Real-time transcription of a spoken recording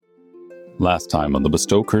Last time on the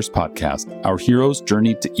Bestow Curse podcast, our heroes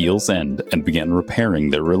journeyed to Eel's End and began repairing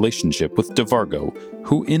their relationship with Devargo,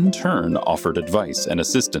 who in turn offered advice and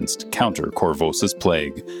assistance to counter Korvosa's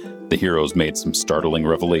plague. The heroes made some startling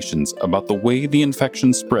revelations about the way the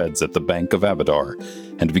infection spreads at the Bank of Abadar,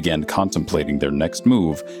 and began contemplating their next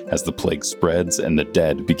move as the plague spreads and the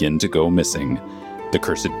dead begin to go missing. The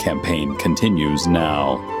Cursed campaign continues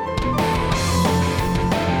now.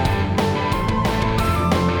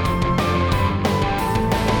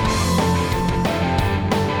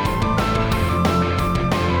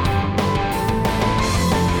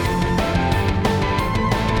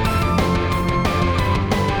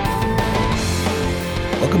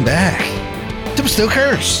 Welcome back to Bestow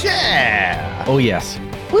Curse. Yeah. Oh, yes.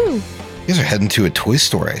 Woo. You guys are heading to a toy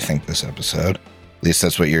store, I think, this episode. At least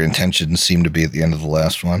that's what your intentions seem to be at the end of the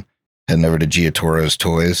last one. Heading over to Giatoro's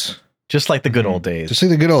Toys. Just like the good old days. Just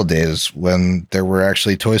like the good old days when there were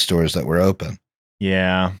actually toy stores that were open.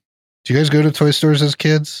 Yeah. Do you guys go to toy stores as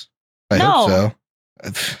kids? I No. hope so.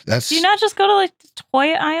 That's Do you not just go to like the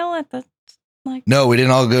toy aisle at the like? No, we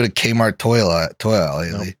didn't all go to Kmart toy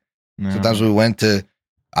alley. No. No. Sometimes we went to,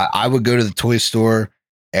 I would go to the toy store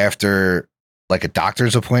after like a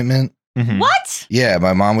doctor's appointment. Mhm. What? Yeah,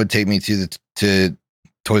 my mom would take me to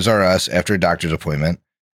Toys R Us after a doctor's appointment,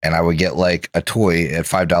 and I would get like a toy at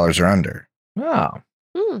 $5 or under Oh.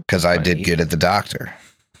 because I did Right. good at the doctor.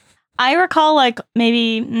 I recall like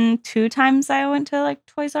maybe 2 times I went to like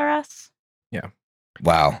Toys R Us.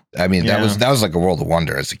 Wow, I mean Yeah. that was like a world of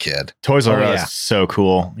wonder as a kid. Toys R Oh, Us, yeah. so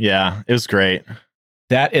cool. Yeah, it was great.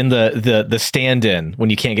 That and the stand-in when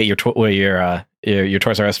you can't get your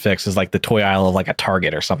Toys R Us fix is like the toy aisle of like a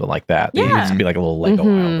Target or something like that. There Yeah. used to be like a little Lego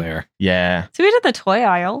Mm-hmm. aisle there. Yeah, So we did the toy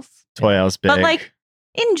aisles. Toy House big. But like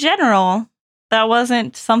in general, that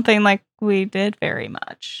wasn't something like we did very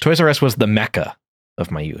much. Toys R Us was the mecca of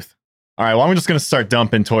my youth. all right, well, I'm just gonna start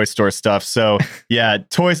dumping toy store stuff. So yeah,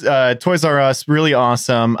 Toys R Us, really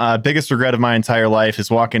awesome. Biggest regret of my entire life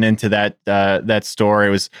is walking into that store. It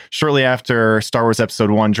was shortly after Star Wars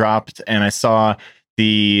Episode 1 dropped, and I saw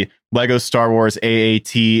the Lego Star Wars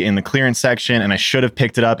AAT in the clearance section, and I should have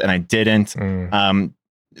picked it up, and I didn't.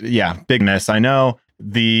 Yeah, big miss. I know.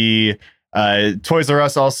 The Toys R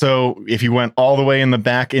Us also, if you went all the way in the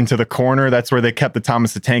back into the corner, that's where they kept the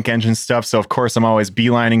Thomas the Tank Engine stuff. So of course I'm always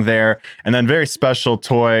beelining there. And then very special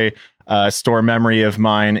toy store memory of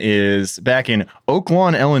mine is back in Oak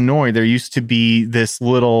Lawn, Illinois. There used to be this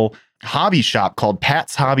little hobby shop called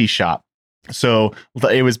Pat's Hobby Shop. So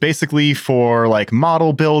it was basically for like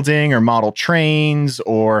model building or model trains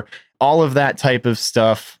or all of that type of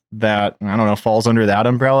stuff that, I don't know, falls under that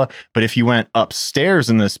umbrella. But if you went upstairs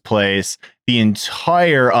in this place, the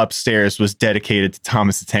entire upstairs was dedicated to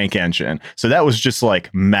Thomas the Tank Engine. So that was just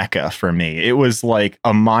like Mecca for me. It was like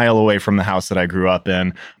a mile away from the house that I grew up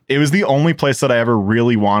in. It was the only place that I ever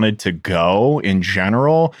really wanted to go in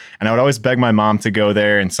general. And I would always beg my mom to go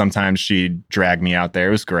there. And sometimes she'd drag me out there.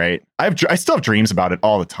 It was great. I still have dreams about it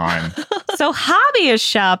all the time. So hobbyist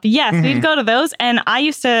shop, yes, Mhm. we'd go to those, and I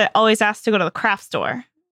used to always ask to go to the craft store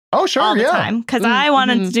Oh, sure. all the Yeah. time because I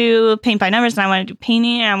wanted to do paint by numbers, and I wanted to do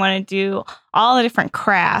painting, and I wanted to do all the different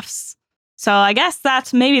crafts. So I guess that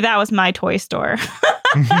was my toy store.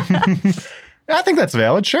 I think that's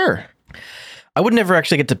valid. Sure. I would never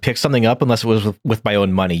actually get to pick something up unless it was with my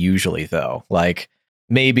own money, usually, though. Like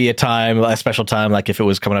maybe a special time, like if it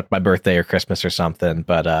was coming up to my birthday or Christmas or something.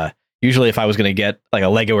 But usually if I was going to get like a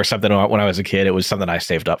Lego or something when I was a kid, it was something I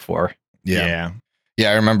saved up for. Yeah,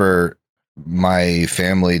 I remember my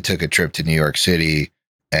family took a trip to New York City,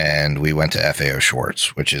 and we went to FAO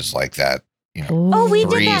Schwartz, which is like that, Oh, we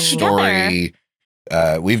did that three-story.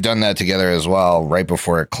 We've done that together as well, right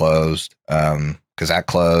before it closed. Because that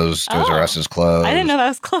closed, Toys R Oh. Us is closed. I didn't know that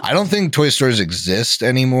was close. I don't think toy stores exist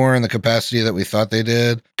anymore in the capacity that we thought they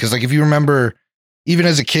did. Because, like, if you remember, even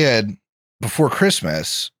as a kid, before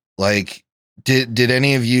Christmas, like, did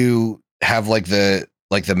any of you have like the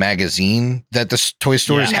magazine that the toy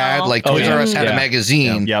stores Yeah. had? No. Like, Oh, Toys yeah. R Us had Yeah. a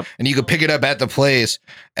magazine, Yep. and you could pick it up at the place,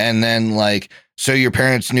 and then like, so your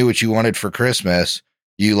parents knew what you wanted for Christmas.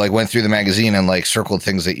 You like went through the magazine and like circled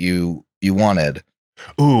things that you wanted.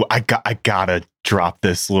 Ooh, I gotta drop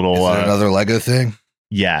this little. Is that another Lego thing?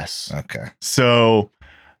 Yes. Okay. So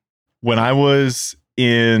when I was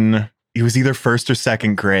it was either first or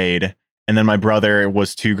second grade, and then my brother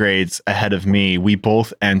was 2 grades ahead of me. We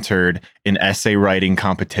both entered an essay writing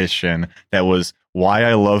competition that was why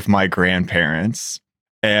I love my grandparents.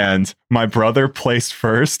 And my brother placed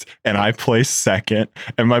first, and I placed second.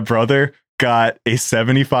 And my brother got a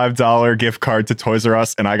 $75 gift card to Toys R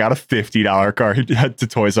Us, and I got a $50 card to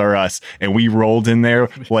Toys R Us, and we rolled in there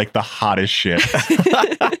like the hottest shit.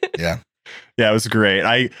 Yeah. Yeah, it was great.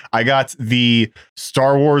 I got the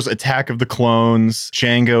Star Wars Attack of the Clones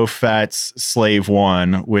Jango Fett's Slave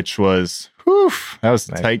One, which was that was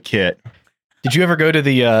a tight kit. Did you ever go to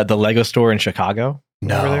the Lego store in Chicago?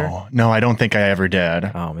 Over there? No, I don't think I ever did.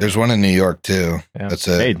 Oh, man. There's one in New York too. Yeah. It's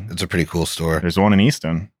a pretty cool store. There's one in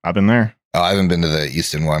Easton. I've been there. Oh, I haven't been to the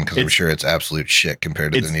Easton one because I'm It's- sure it's absolute shit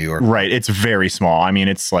compared to the New York. Right. It's very small. I mean,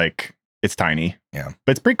 it's tiny. Yeah.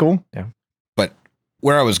 But it's pretty cool. But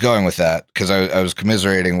where I was going with that, because I was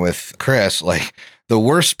commiserating with Chris, like the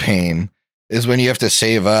worst pain is when you have to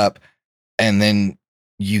save up and then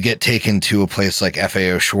you get taken to a place like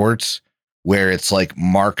FAO Schwartz where it's like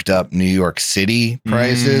marked up New York City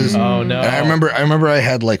prices. Oh no! And I remember I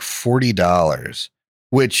had like $40,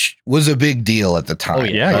 which was a big deal at the time. Oh,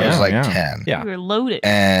 yeah, I was yeah, like yeah. 10. Yeah. You were loaded.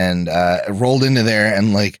 And rolled into there,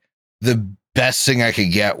 and like the best thing I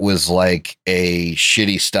could get was like a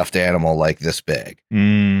shitty stuffed animal like this big.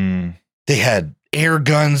 They had air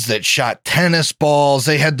guns that shot tennis balls.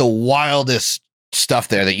 They had the wildest stuff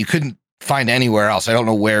there that you couldn't find anywhere else. I don't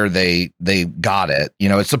know where they got it. You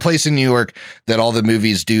know, it's the place in New York that all the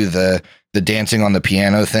movies do the dancing on the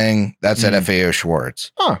piano thing. That's at FAO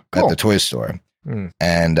Schwartz Oh, at cool. the toy store. Mm.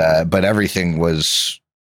 And but everything was,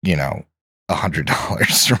 you know,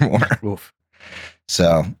 $100 or more. Oof.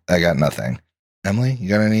 So I got nothing. Emily, you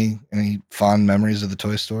got any fond memories of the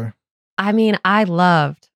toy store? I mean, I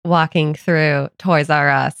loved walking through Toys R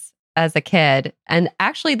Us as a kid. And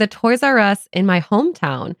actually, the Toys R Us in my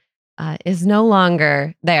hometown is no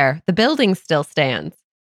longer there. The building still stands.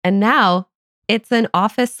 And now it's an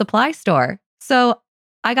office supply store. So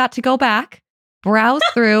I got to go back, browse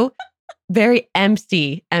through very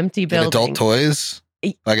empty And building. adult toys?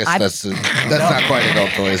 I guess that's not quite adult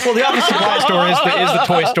toys. Well, the office supply store is the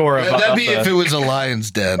toy store of. That'd be of if it was a lion's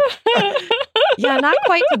den. Yeah, not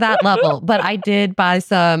quite to that level, but I did buy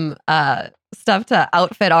some stuff to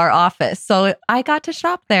outfit our office. So I got to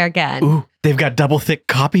shop there again. Ooh, they've got double thick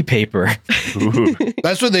copy paper. Ooh.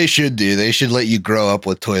 That's what they should do. They should let you grow up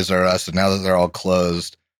with Toys R Us, and now that they're all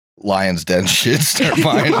closed, Lion's Den should start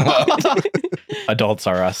buying them up. Adults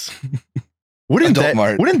are us. Wouldn't Adult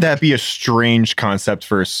Mart. that be a strange concept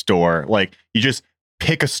for a store? Like, you just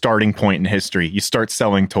pick a starting point in history. You start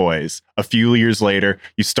selling toys. A few years later,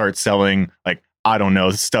 you start selling, like, I don't know,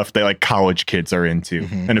 stuff that like college kids are into.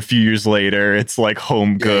 Mhm. And a few years later, it's like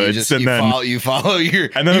home goods. You follow your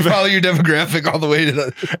demographic all the way to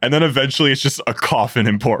the. And then eventually it's just a coffin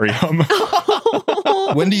emporium.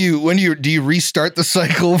 When do you restart the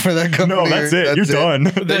cycle for that company? No, that's or it. You're done.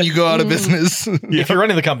 Then you go out of business. If you're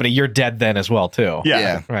running the company, you're dead then as well too.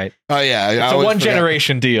 Yeah. Right. Oh yeah. I It's a always one forgot-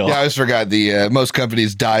 generation deal. Yeah, I always forgot the most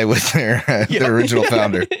companies die with their original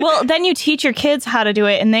founder. Well, then you teach your kids how to do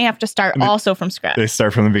it, and they have to start And also from scratch. They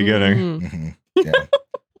start from the beginning. Mhm. Mhm. Yeah.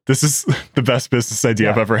 This is the best business idea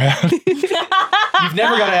I've ever had. You've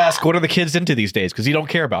never got to ask what are the kids into these days because you don't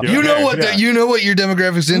care about Yeah. them. You know Okay, what yeah. you know what your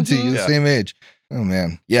demographic's into. You're the Yeah. same age. Oh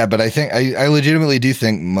man. Yeah, but I think I legitimately do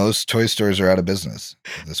think most toy stores are out of business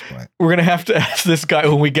at this point. We're gonna have to ask this guy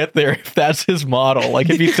when we get there if that's his model. Like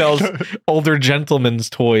if he sells older gentlemen's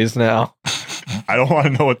toys now, I don't want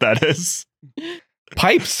to know what that is.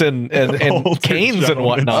 pipes and Older canes and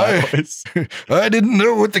gentlemen's whatnot. toys. I didn't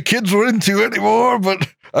know what the kids were into anymore, but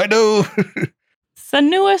I know. It's the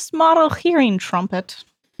newest model hearing trumpet.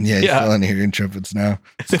 Yeah, he's Yeah. selling hearing trumpets now.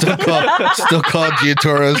 Still called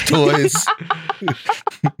Giotoro's toys.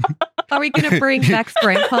 Are we going to bring Beck's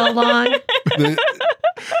grandpa along? The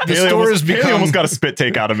Haley store has Haley almost become got a spit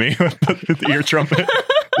take out of me with the ear trumpet.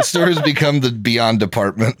 the store has become the Beyond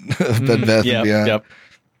department of Bed Bath and Beyond. Yep.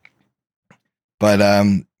 But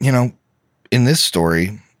you know, in this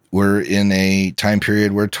story, we're in a time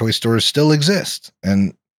period where toy stores still exist,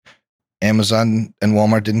 and Amazon and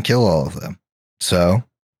Walmart didn't kill all of them. So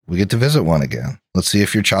we get to visit one again. Let's see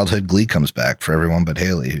if your childhood glee comes back for everyone but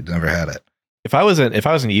Haley, who never had it. If I was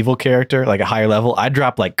an evil character, like a higher level, I'd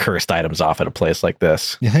drop like cursed items off at a place like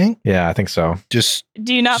this. You think? Yeah, I think so. Just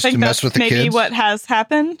Do you not Just to think mess that's with the maybe kids? what has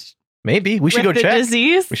happened Maybe we should with go the check.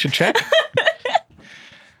 disease? We should check.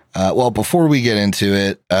 well, before we get into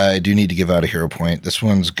it, I do need to give out a hero point. This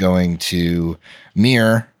one's going to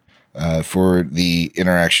Mir for the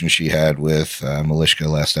interaction she had with Malishka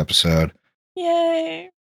last episode. Yay.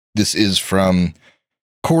 This is from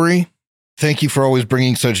Corey. Thank you for always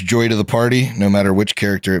bringing such joy to the party, no matter which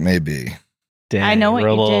character it may be. Dang, I know what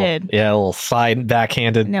real you little- did. Yeah, a little side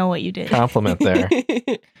backhanded Know what you did. compliment there.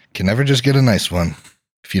 Can never just get a nice one.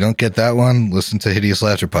 If you don't get that one, listen to Hideous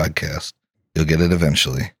Laughter Podcast. You'll get it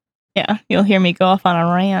eventually. Yeah, you'll hear me go off on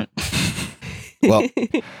a rant. Well,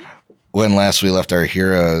 when last we left our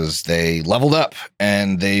heroes, they leveled up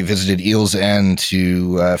and they visited Eel's End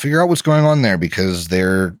to figure out what's going on there, because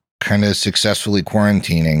they're kind of successfully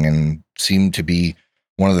quarantining and seem to be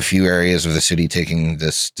one of the few areas of the city taking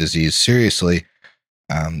this disease seriously.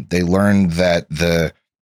 They learned that the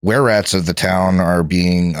were-rats of the town are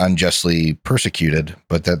being unjustly persecuted,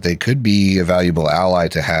 but that they could be a valuable ally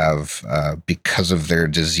to have because of their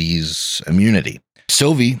disease immunity.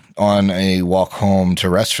 Sylvie, on a walk home to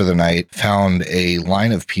rest for the night, found a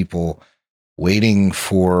line of people waiting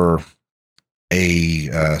for a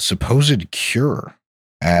supposed cure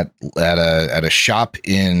at a shop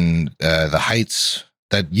in the Heights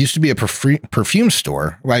that used to be a perfume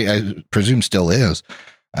store. I presume still is,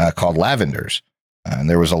 called Lavender's. And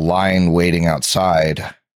there was a line waiting outside,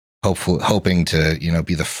 hoping to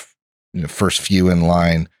be the first few in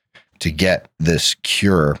line to get this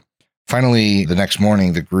cure. Finally, the next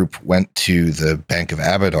morning, the group went to the Bank of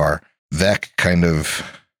Abadar. Vec kind of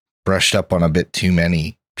brushed up on a bit too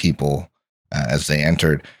many people as they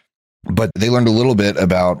entered, but they learned a little bit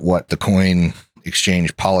about what the coin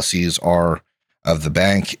exchange policies are of the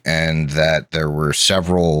bank, and that there were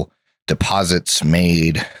several deposits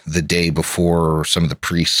made the day before some of the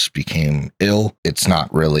priests became ill. It's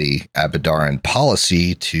not really Abadaran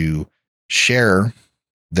policy to share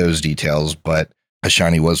those details, but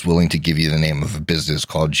Ashani was willing to give you the name of a business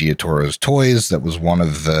called Giotoro's Toys. That was one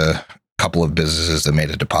of the couple of businesses that made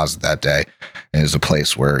a deposit that day, and is a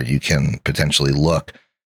place where you can potentially look.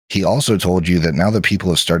 He also told you that now that people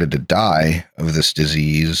have started to die of this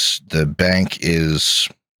disease, the bank is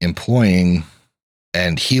employing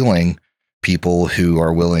and healing people who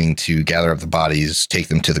are willing to gather up the bodies, take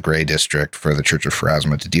them to the Grey District for the Church of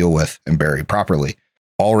Pharasma to deal with and bury properly.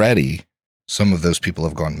 Already, some of those people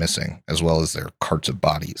have gone missing, as well as their carts of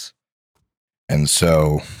bodies. And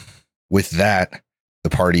so, with that, the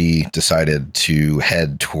party decided to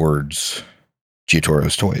head towards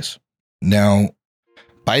Giotoro's Toys. Now,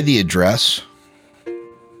 by the address,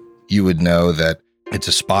 you would know that it's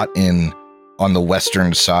a spot on the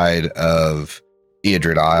western side of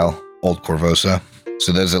Eadrid Isle, Old Korvosa.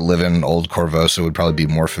 So those that live in Old Korvosa would probably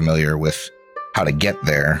be more familiar with how to get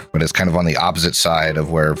there, but it's kind of on the opposite side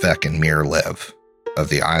of where Vec and Mir live of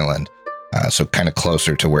the island. So kind of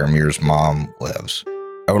closer to where Mir's mom lives.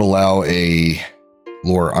 I would allow a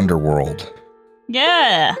lore underworld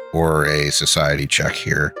or a society check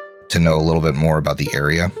here to know a little bit more about the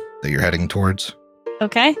area that you're heading towards.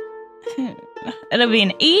 Okay. It'll be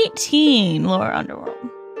an 18 lore underworld.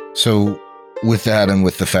 So with that, and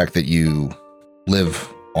with the fact that you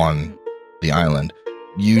live on the island,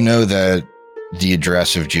 you know that the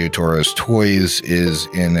address of Giotoro's Toys is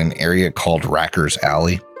in an area called Racker's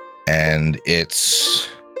Alley, and it's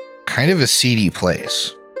kind of a seedy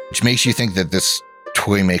place, which makes you think that this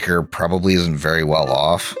toy maker probably isn't very well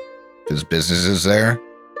off if his business is there.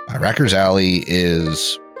 Racker's Alley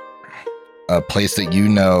is a place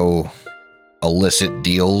that illicit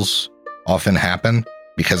deals often happen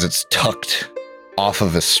because it's tucked off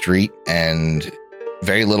of a street, and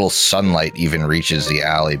very little sunlight even reaches the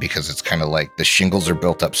alley because it's kind of like the shingles are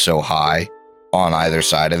built up so high on either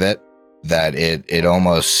side of it that it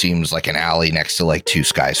almost seems like an alley next to like two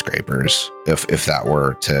skyscrapers, if that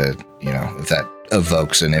were to, if that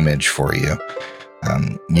evokes an image for you.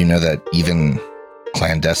 You know that even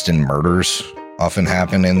clandestine murders often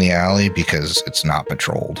happen in the alley because it's not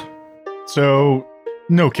patrolled. So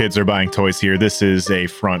no kids are buying toys here. This is a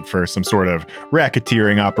front for some sort of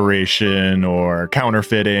racketeering operation or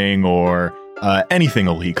counterfeiting or anything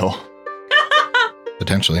illegal.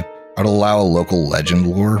 Potentially. I'd allow a local legend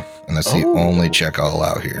lore, and that's the only check I'll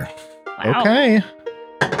allow here. Wow. Okay.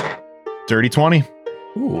 Dirty 20.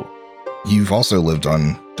 Ooh. You've also lived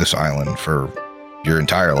on this island for your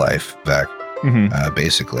entire life, Vec,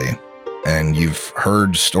 basically. And you've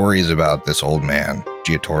heard stories about this old man,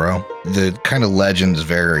 Giotoro. The kind of legends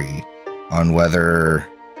vary on whether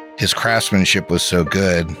his craftsmanship was so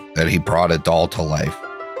good that he brought a doll to life,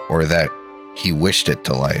 or that he wished it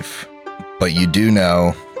to life. But you do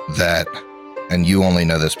know that, and you only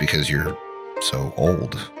know this because you're so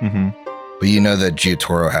old, but you know that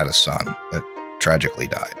Giotoro had a son that tragically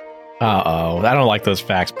died. Uh-oh. I don't like those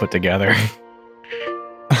facts put together.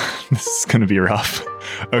 This is going to be rough.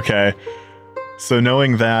 Okay. So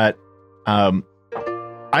knowing that, I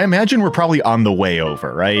imagine we're probably on the way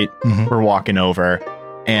over, right? We're walking over,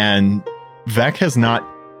 and Vec has not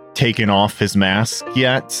taken off his mask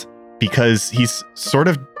yet because he's sort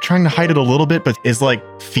of trying to hide it a little bit, but is like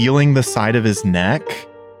feeling the side of his neck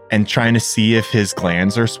and trying to see if his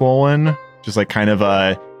glands are swollen. just like kind of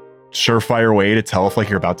a surefire way to tell if like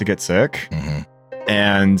you're about to get sick. Mhm.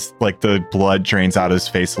 And like the blood drains out of his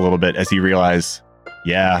face a little bit as he realizes,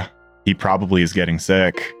 yeah, he probably is getting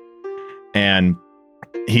sick. And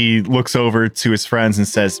he looks over to his friends and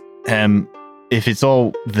says, if it's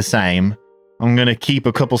all the same, I'm going to keep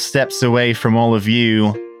a couple steps away from all of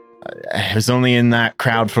you. I was only in that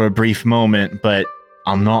crowd for a brief moment, but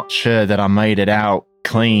I'm not sure that I made it out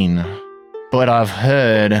clean. But I've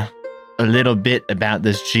heard a little bit about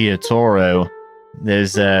this Giotoro.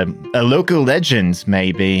 There's a local legend,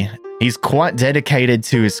 maybe. He's quite dedicated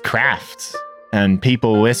to his craft, and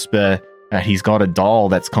people whisper that he's got a doll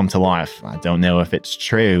that's come to life. I don't know if it's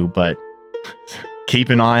true, but keep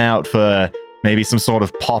an eye out for maybe some sort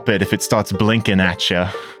of puppet if it starts blinking at you.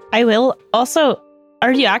 I will. Also,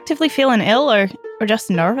 are you actively feeling ill or just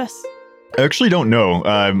nervous? I actually don't know.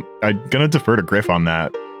 I'm gonna defer to Griff on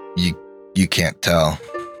that. You can't tell.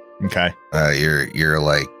 Okay.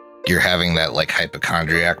 You're having that like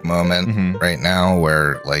hypochondriac moment Mhm. right now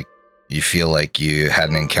where like you feel like you had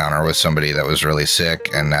an encounter with somebody that was really sick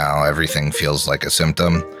and now everything feels like a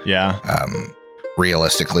symptom. Yeah.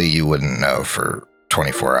 Realistically, you wouldn't know for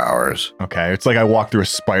 24 hours. Okay. It's like I walked through a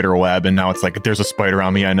spider web and now it's like there's a spider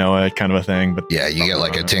on me. I know it, kind of a thing. But Yeah, you get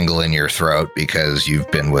like a tingle in your throat because you've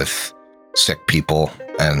been with sick people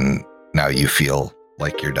and now you feel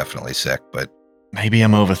like you're definitely sick, but maybe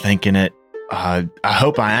I'm overthinking it. I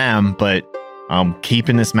hope I am, but I'm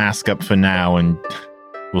keeping this mask up for now, and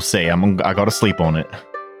we'll see. I gotta sleep on it.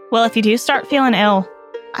 Well, if you do start feeling ill,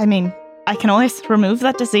 I mean, I can always remove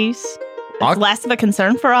that disease. It's less of a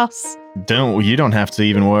concern for us. You don't have to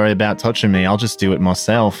even worry about touching me. I'll just do it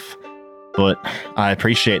myself. But I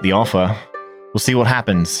appreciate the offer. We'll see what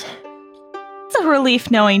happens. It's a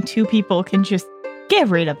relief knowing two people can just get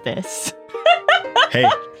rid of this. Hey,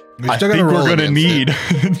 I think we're gonna need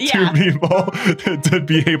Yeah. two people to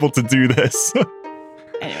be able to do this.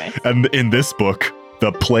 Anyway, And in this book,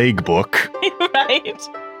 the Plague Book. right?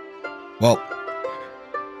 well,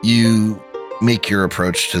 you make your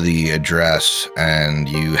approach to the address and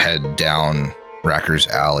you head down Racker's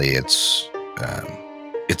Alley. It's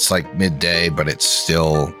like midday, but it's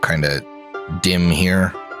still kind of dim here.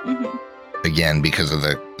 Hmm. Again, because of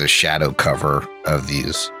the shadow cover of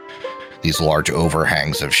these large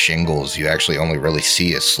overhangs of shingles, you actually only really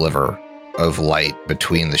see a sliver of light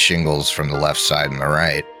between the shingles from the left side and the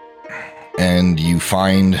right. And you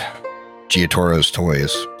find Giotoro's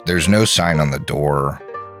toys. There's no sign on the door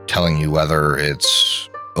telling you whether it's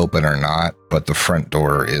open or not, but the front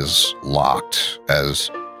door is locked, as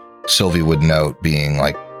Sylvie would note, being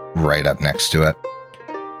like right up next to it.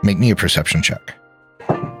 Make me a perception check.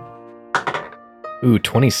 Ooh,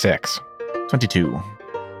 26. 22. All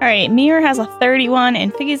right, Mir has a 31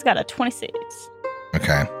 and Figgy's got a 26.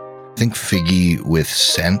 Okay. I think Figgy with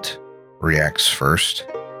scent reacts first.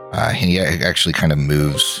 He actually kind of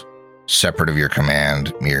moves separate of your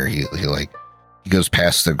command, Mir. He goes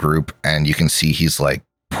past the group and you can see he's like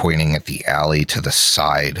pointing at the alley to the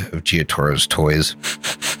side of Giotoro's toys.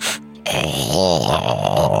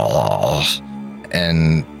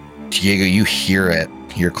 And Diego, you hear it.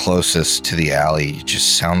 You're closest to the alley. It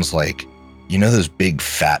just sounds like, you know, those big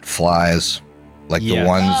fat flies, like Yes. the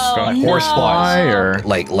ones, Horsefly or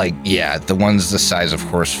like yeah, the ones the size of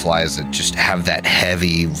horse flies that just have that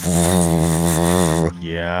heavy.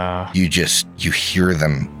 yeah. You hear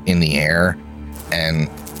them in the air, and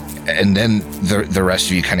then the rest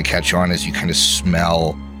of you kind of catch on as you kind of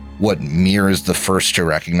smell what Mir is the first to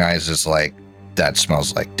recognize as like, that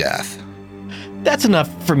smells like death. That's enough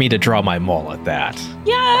for me to draw my maul at that.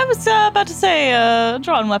 Yeah, I was about to say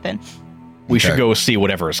drawn weapon. We Okay. should go see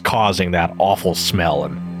whatever is causing that awful smell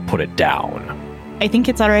and put it down. I think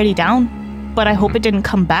it's already down, but I hope it didn't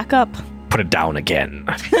come back up. Put it down again.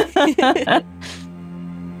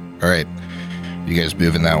 All right, you guys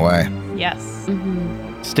moving that way? Yes.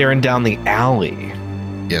 Mhm. Staring down the alley.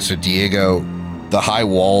 Yeah, so Diego, the high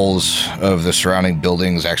walls of the surrounding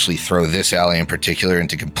buildings actually throw this alley in particular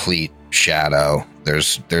into complete shadow.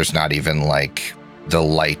 There's not even like the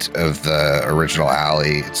light of the original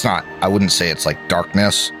alley. It's not, I wouldn't say it's like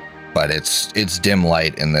darkness, but it's dim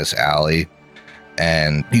light in this alley.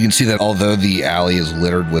 And you can see that although the alley is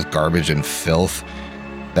littered with garbage and filth,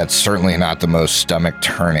 that's certainly not the most stomach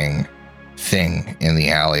turning thing in the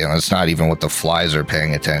alley. And it's not even what the flies are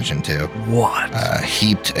paying attention to. What?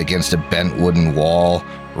 Heaped against a bent wooden wall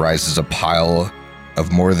rises a pile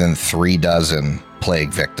of more than 36 plague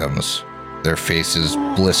victims. Their faces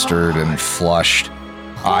blistered and flushed,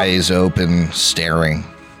 eyes open, staring.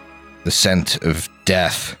 The scent of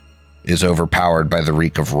death is overpowered by the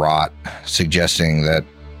reek of rot, suggesting that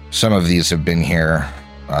some of these have been here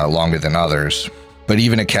longer than others, but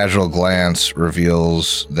even a casual glance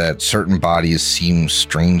reveals that certain bodies seem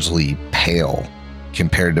strangely pale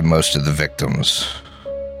compared to most of the victims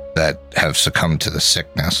that have succumbed to the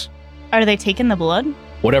sickness. Are they taking the blood?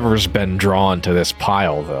 Whatever's been drawn to this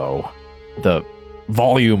pile, though, the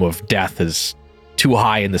volume of death is too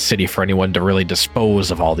high in the city for anyone to really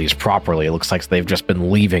dispose of all these properly. It looks like they've just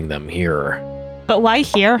been leaving them here. But why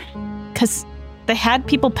here? Because they had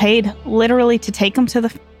people paid literally to take them to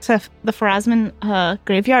the Pharasman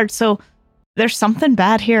graveyard, so there's something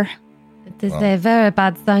bad here. It is a very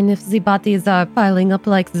bad sign if the bodies are piling up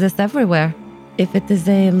like this everywhere. If it is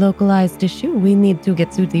a localized issue, we need to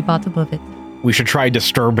get to the bottom of it. We should try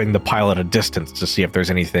disturbing the pile at a distance to see if there's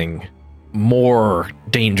anything more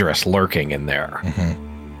dangerous lurking in there.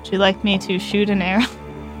 Mm-hmm. Would you like me to shoot an arrow?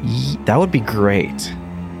 That would be great.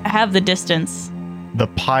 I have the distance. The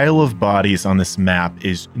pile of bodies on this map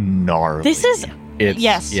is gnarly. This is,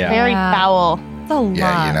 very foul. It's a lot.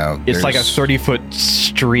 Yeah, you know, It's like a there's- 30-foot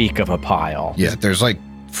streak of a pile. Yeah, there's like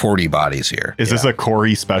 40 bodies here. Is this a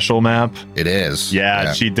Corey special map? It is.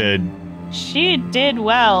 Yeah, she did She did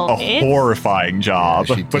well. a horrifying job,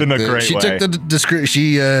 She but in a took great she way. took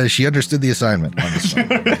the she understood the assignment on this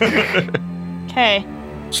one. Okay.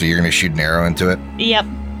 So you're gonna shoot an arrow into it. Yep.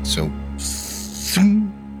 So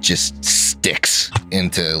just sticks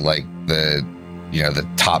into like the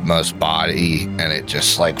topmost body, and it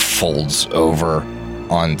just like folds over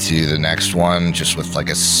onto the next one just with like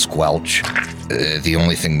a squelch. The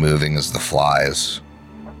only thing moving is the flies.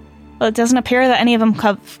 Well, it doesn't appear that any of them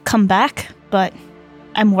come back, but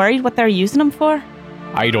I'm worried what they're using them for.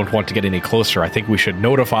 I don't want to get any closer. I think we should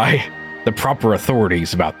notify the proper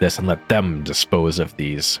authorities about this and let them dispose of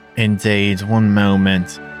these. Indeed, one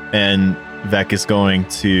moment. And Vec is going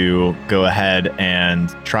to go ahead and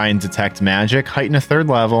try and detect magic, heighten a 3rd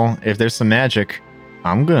level. If there's some magic,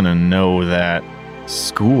 I'm going to know that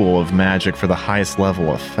school of magic for the highest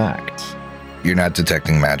level effect. You're not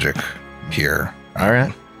detecting magic here. All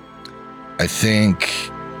right. I think,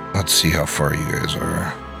 let's see how far you guys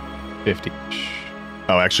are. 50.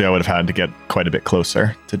 Oh, actually, I would have had to get quite a bit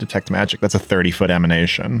closer to detect magic. That's a 30-foot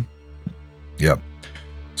emanation. Yep.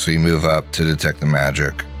 So you move up to detect the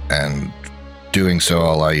magic, and doing so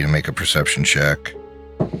will allow you to make a perception check.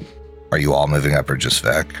 Are you all moving up or just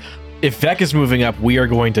Vec? If Vec is moving up, we are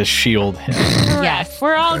going to shield him. Yes.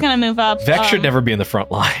 We're all going to move up. Vec should never be in the front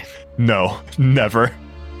line. No, never.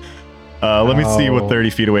 Let me see what 30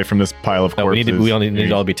 feet away from this pile of No, corpses. we only need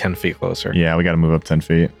to all be 10 feet closer. Yeah, we got to move up 10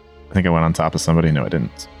 feet. I think I went on top of somebody. No, I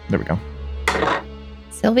didn't. There we go.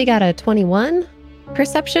 Sylvie got a 21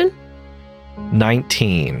 perception.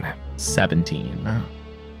 19. 17.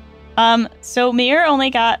 So Mir only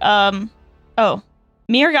got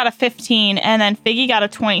Mir got a 15, and then Figgy got a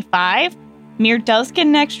 25. Mir does get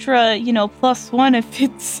an extra, +1 if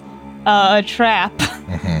it's a trap.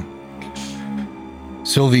 Mm-hmm.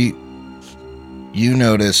 Sylvie, you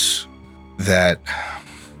notice that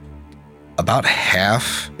about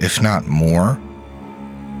half, if not more,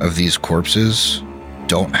 of these corpses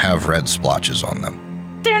don't have red splotches on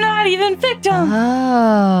them. They're not even victims.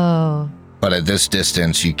 Oh. But at this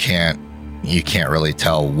distance, you can't really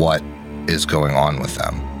tell what is going on with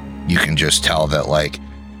them. You can just tell that,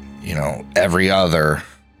 every other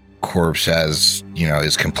corpse has,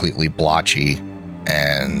 is completely blotchy,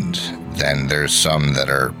 and then there's some that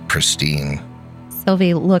are pristine.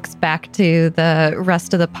 Sylvie looks back to the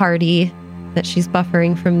rest of the party that she's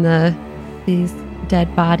buffering from these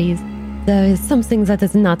dead bodies. There is something that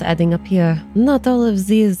is not adding up here. Not all of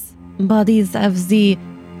these bodies have the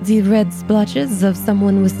red splotches of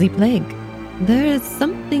someone with the plague. There is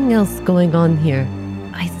something else going on here.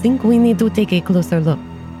 I think we need to take a closer look.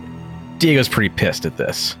 Diego's pretty pissed at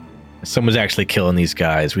this. If someone's actually killing these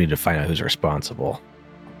guys, we need to find out who's responsible.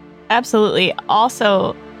 Absolutely.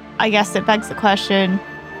 Also, I guess it begs the question,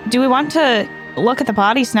 do we want to look at the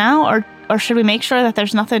bodies now, or should we make sure that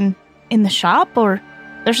there's nothing in the shop, or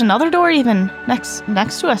there's another door even next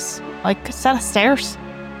to us, like a set of stairs?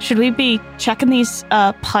 Should we be checking these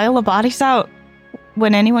pile of bodies out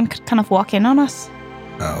when anyone could kind of walk in on us?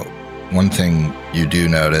 One thing you do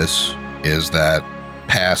notice is that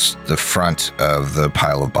past the front of the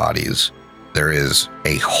pile of bodies, there is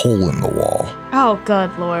a hole in the wall Oh,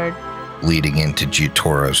 good lord. leading into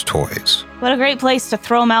G-Toro's toys. What a great place to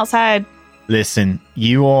throw them outside. Listen,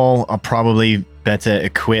 you all are probably better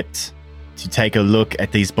equipped to take a look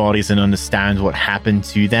at these bodies and understand what happened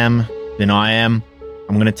to them than I am.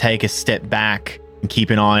 I'm going to take a step back and keep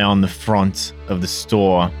an eye on the front of the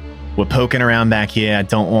store. We're poking around back here. I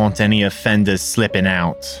don't want any offenders slipping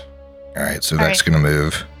out. All right, so All Vec's going to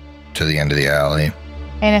move. to the end of the alley.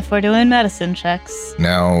 And if we're doing medicine checks,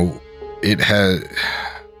 Now,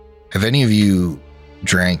 have any of you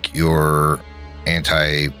drank your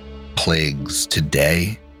anti-plagues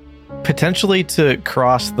today? Potentially to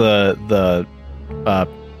cross the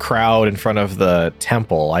crowd in front of the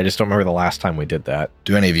temple. I just don't remember the last time we did that.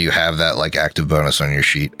 Do any of you have that like active bonus on your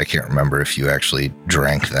sheet? I can't remember if you actually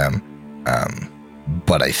drank them.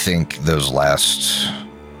 But I think those last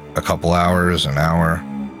a couple hours, an hour.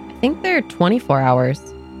 I think they're 24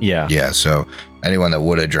 hours. Yeah. Yeah, so anyone that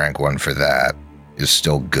would have drank one for that is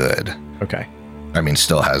still good. Okay. I mean,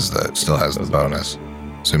 still has the bonus.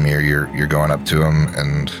 So Mir, you're going up to him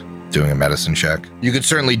and doing a medicine check. You could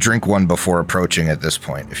certainly drink one before approaching at this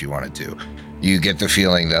point if you wanted to. You get the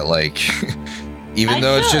feeling that like, even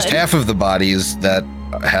though it's just half of the bodies that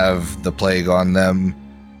have the plague on them,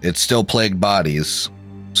 it's still plagued bodies.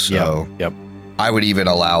 So Yep. I would even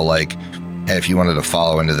allow like, hey, if you wanted to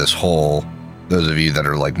follow into this hole, those of you that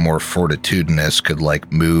are like more fortitudinous could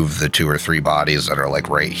like move the 2 or 3 bodies that are like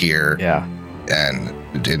right here. Yeah. And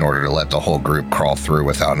in order to let the whole group crawl through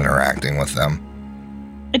without interacting with them.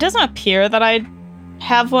 it doesn't appear that I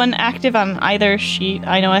have one active on either sheet.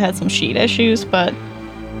 I know I had some sheet issues, but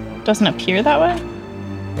it doesn't appear that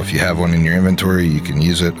way. If you have one in your inventory, you can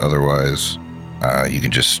use it. Otherwise, you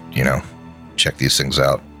can just, check these things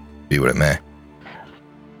out, be what it may.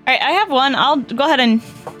 All right, I have one. I'll go ahead and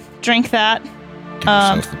drink that. Give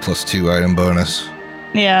yourself the +2 item bonus.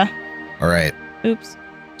 Yeah. All right. Oops.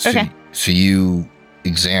 So, Okay. So you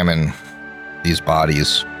examine these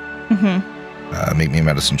bodies. Mm-hmm. Make me a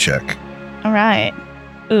medicine check. All right.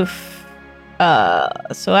 Oof.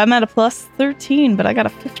 So I'm at a +13, but I got a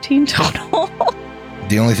 15 total.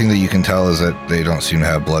 The only thing that you can tell is that they don't seem to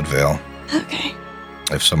have blood veil. Okay.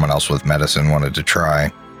 If someone else with medicine wanted to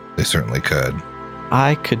try, they certainly could.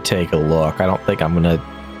 I could take a look. I don't think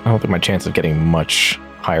my chance of getting much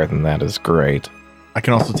higher than that is great. I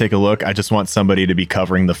can also take a look. I just want somebody to be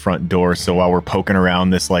covering the front door, so while we're poking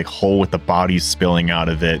around this like hole with the bodies spilling out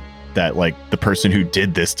of it, that like the person who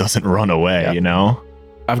did this doesn't run away, Yep.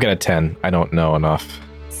 I've got a 10. I don't know enough.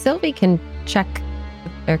 Sylvie can check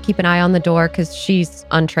or keep an eye on the door because she's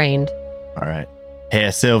untrained. All right. Hey,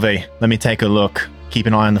 Sylvie, let me take a look. Keep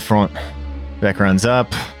an eye on the front. Beck runs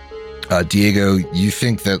up. Diego, you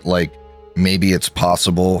think that like maybe it's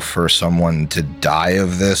possible for someone to die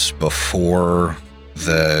of this before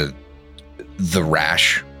the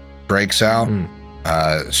rash breaks out?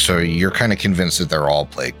 So you're kind of convinced that they're all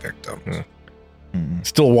plague victims.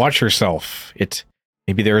 Still watch yourself.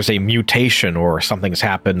 Maybe there's a mutation or something's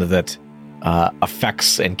happened that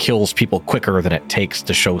affects and kills people quicker than it takes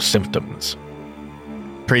to show symptoms.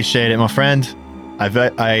 Appreciate it, my friend.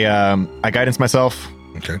 I guidance myself.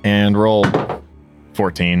 Okay. And roll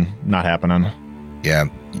 14. Not happening. Yeah,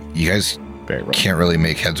 you guys Very rough. can't really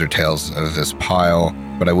make heads or tails of this pile,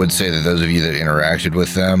 but I would say that those of you that interacted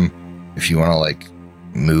with them, if you want to like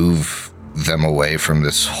move them away from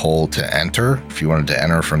this hole to enter, if you wanted to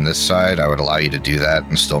enter from this side, I would allow you to do that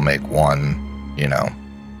and still make one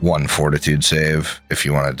fortitude save if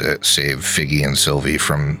you wanted to save Figgy and Sylvie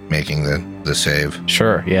from making the save.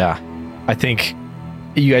 Sure, yeah. I think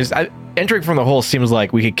you guys entering from the hole seems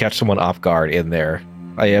like we could catch someone off guard in there.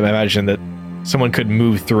 I imagine that someone could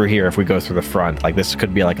move through here if we go through the front. Like this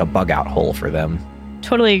could be like a bug out hole for them.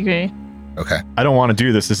 Totally agree. Okay. I don't want to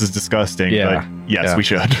do this. This is disgusting. Yeah. But yes, Yeah. we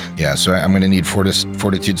should. Yeah, so I'm going to need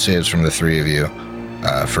fortitude saves from the 3 of you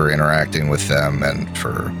for interacting with them and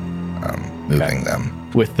for moving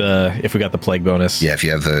them. With if we got the plague bonus. Yeah, if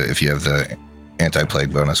you have the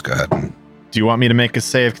anti-plague bonus, go ahead. Do you want me to make a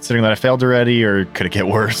save considering that I failed already, or could it get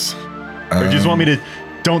worse? Or do you just want me to...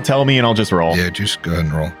 Don't tell me and I'll just roll. Yeah, just go ahead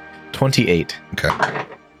and roll. 28. Okay.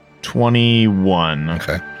 21.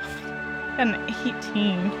 Okay. An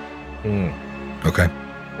 18. Okay.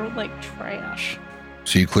 Rolled like trash.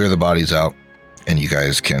 So you clear the bodies out, and you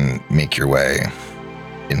guys can make your way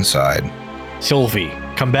inside. Sylvie,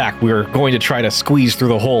 come back. We're going to try to squeeze through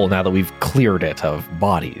the hole now that we've cleared it of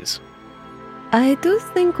bodies. I do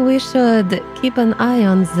think we should keep an eye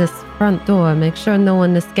on this front door, make sure no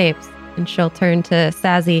one escapes. And she'll turn to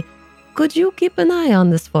Sazzy. Could you keep an eye on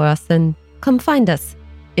this for us and come find us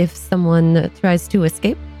if someone tries to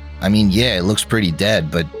escape? I mean, yeah, it looks pretty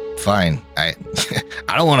dead, but fine. I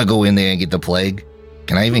don't want to go in there and get the plague.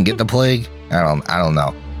 Can I even get the plague? I don't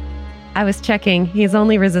know. I was checking. He's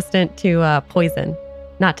only resistant to poison,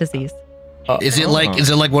 not disease. Is it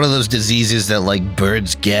like one of those diseases that like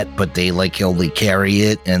birds get, but they like only carry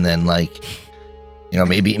it, and then like,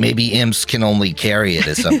 maybe imps can only carry it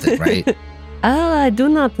or something, right? I do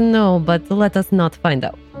not know, but let us not find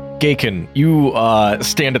out. Gaken, you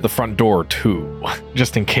stand at the front door too,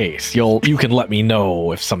 just in case. You can let me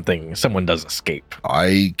know if someone does escape.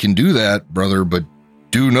 I can do that, brother, but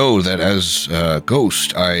do know that as a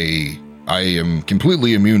ghost, I am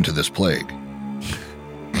completely immune to this plague.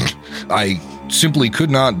 I simply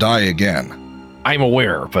could not die again. I'm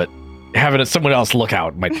aware, but having someone else look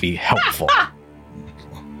out might be helpful.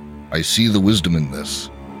 I see the wisdom in this.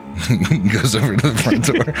 Goes over to the front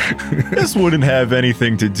door. This wouldn't have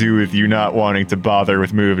anything to do with you not wanting to bother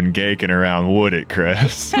with moving Gaken around, would it,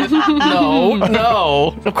 Chris?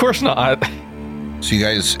 No, of course not. So you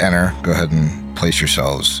guys enter. Go ahead and place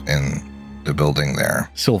yourselves in the building there.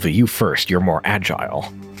 Sylvie, you first. You're more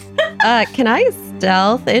agile. Can I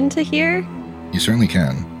stealth into here? You certainly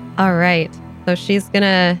can. All right. So she's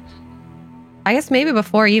gonna, I guess maybe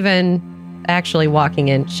before even actually walking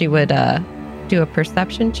in, she would do a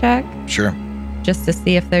perception check Sure. just to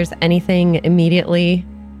see if there's anything immediately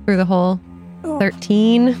through the hole.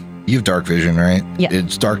 13. You have dark vision, right? Yeah.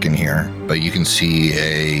 It's dark in here, but you can see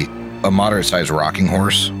a moderate-sized rocking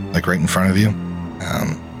horse, like right in front of you.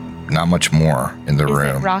 Not much more in the Is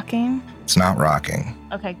room. it rocking? It's not rocking.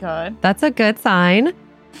 Okay, good. That's a good sign.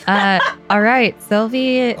 All right,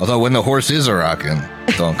 Sylvie. Although when the horse is a rocking,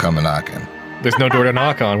 don't come a knocking. There's no door to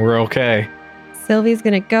knock on. We're okay. Sylvie's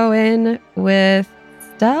gonna go in with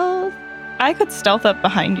stealth. I could stealth up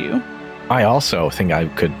behind you. I also think I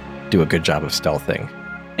could do a good job of stealthing.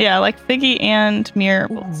 Yeah, like Figgy and Mir,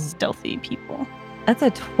 both Ooh. stealthy people. That's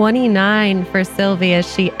a 29 for Sylvie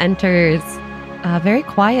as she enters very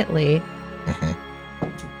quietly. Mhm.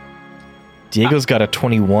 Diego's got a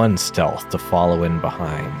 21 stealth to follow in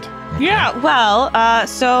behind. Okay. Yeah, well,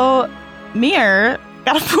 so Mir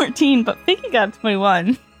got a 14, but Figgy got a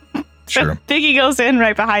 21. Sure. Figgy goes in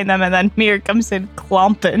right behind them, and then Mir comes in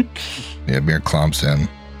clomping. Yeah, Mir clomps in.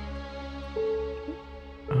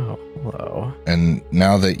 Oh, hello. And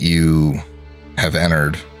now that you have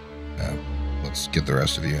entered, let's get the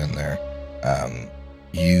rest of you in there.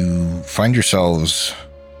 You find yourselves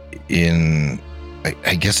in,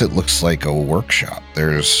 I guess it looks like a workshop.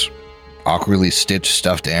 There's awkwardly stitched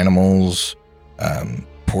stuffed animals,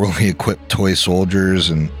 poorly equipped toy soldiers,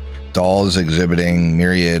 and dolls exhibiting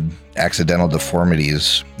myriad accidental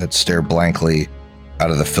deformities that stare blankly out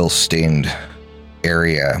of the filth-stained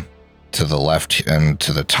area to the left and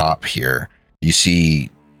to the top here. You see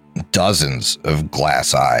dozens of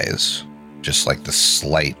glass eyes, just like the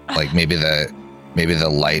slight, like maybe the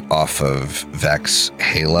light off of Vex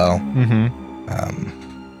Halo. Mm-hmm.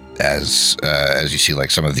 As you see,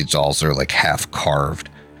 like some of these dolls are like half carved,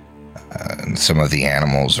 and some of the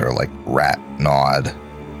animals are like rat gnawed.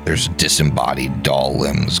 There's disembodied doll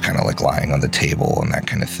limbs kind of like lying on the table and that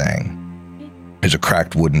kind of thing. There's a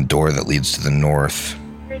cracked wooden door that leads to the north,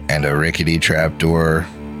 and a rickety trapdoor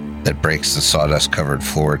that breaks the sawdust-covered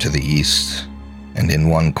floor to the east. And in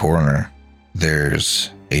one corner, there's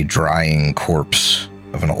a drying corpse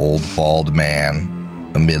of an old bald man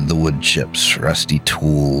amid the wood chips, rusty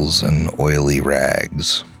tools, and oily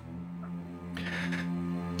rags.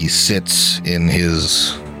 He sits in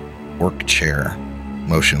his work chair,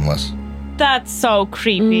 motionless. That's so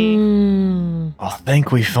creepy. I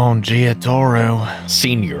think we found Giotoro.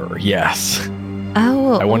 Senior, yes.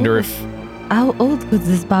 Oh, I wonder if how old could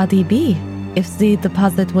this body be? If the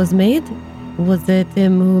deposit was made, was it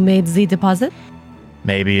him who made the deposit?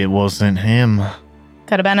 Maybe it wasn't him.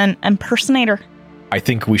 Could have been an impersonator. I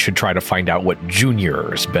think we should try to find out what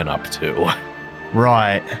Junior's been up to.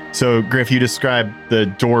 Right. So, Griff, you described the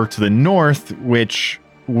door to the north, which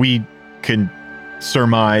we can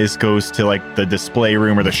surmise goes to like the display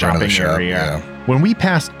room or the Front of shopping the shop, area. yeah. When we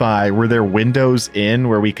passed by, were there windows in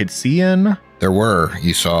where we could see in? There were.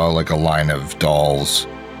 You saw like a line of dolls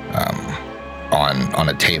on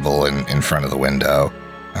a table in front of the window.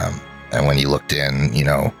 And when you looked in, you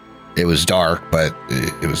know, it was dark, but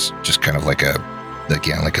it was just kind of like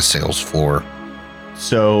a sales floor.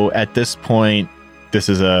 So at this point, this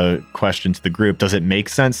is a question to the group. Does it make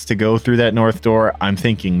sense to go through that north door? I'm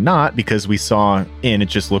thinking not, because we saw in, it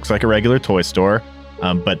just looks like a regular toy store.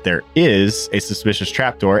 But there is a suspicious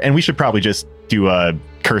trapdoor, and we should probably just do a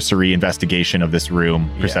cursory investigation of this room,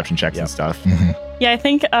 perception checks and stuff. Mhm. Yeah, I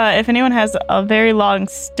think if anyone has a very long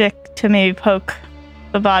stick to maybe poke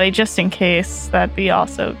the body just in case, that'd be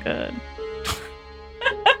also good.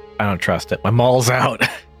 I don't trust it. My maul's out.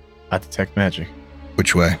 I detect magic.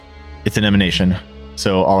 Which way? It's an emanation,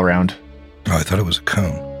 so all around. Oh, I thought it was a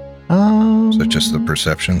cone. Is that just the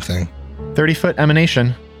perception thing? 30-foot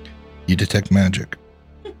emanation. You detect magic.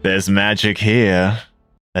 There's magic here.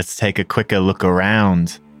 Let's take a quicker look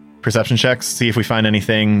around. Perception checks, see if we find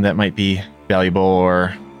anything that might be valuable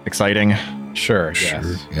or exciting. Sure. Sure.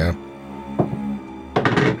 Yes. Yeah.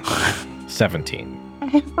 17.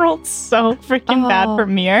 I rolled so freaking bad Oh. for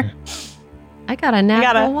Mir. I got a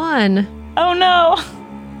natural one. Oh no.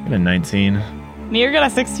 And a 19. Mir got a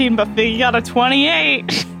 16, but Figgy got a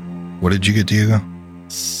 28. What did you get, Diego?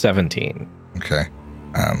 17. Okay.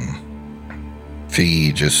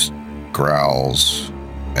 Figgy just growls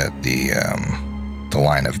at the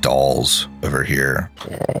line of dolls over here.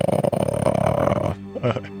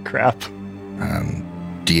 Crap.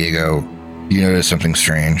 Diego, you notice something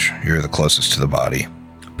strange. You're the closest to the body.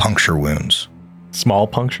 Puncture wounds. Small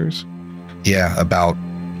punctures? Yeah, about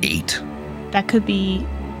 8. That could be.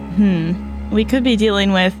 We could be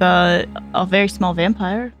dealing with a very small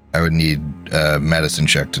vampire. I would need a medicine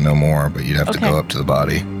check to know more, but you'd have to Okay. go up to the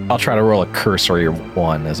body. I'll try to roll a cursory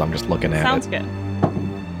one as I'm just looking at Sounds it. good.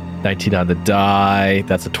 19 on the die.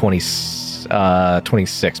 That's a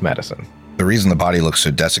 26 medicine. The reason the body looks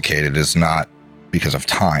so desiccated is not because of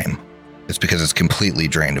time. It's because it's completely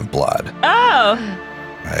drained of blood. Oh!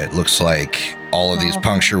 It looks like all of these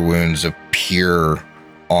puncture wounds appear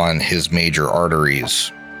on his major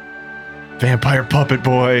arteries. Vampire puppet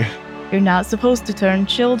boy. You're not supposed to turn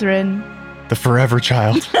children. The forever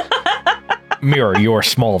child. Mirror, your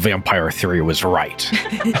small vampire theory was right.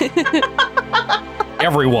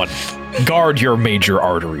 Everyone, guard your major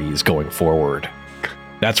arteries going forward.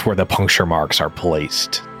 That's where the puncture marks are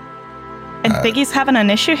placed. And Figgy's having an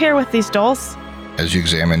issue here with these dolls. As you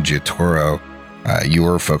examine Giotoro, you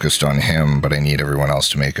were focused on him, but I need everyone else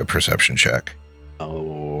to make a perception check.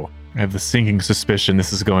 Oh. I have the sinking suspicion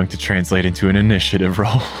this is going to translate into an initiative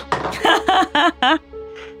roll.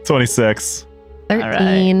 26.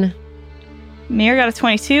 13. Mir got a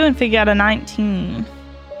 22 and Figgy got a 19.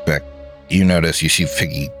 You notice, you see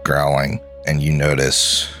Figgy growling, and you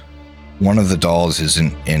notice one of the dolls is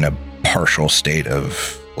in a partial state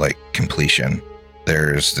of, like, completion.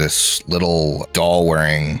 There's this little doll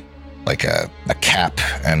wearing, like, a cap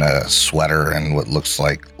and a sweater and what looks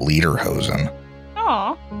like lederhosen,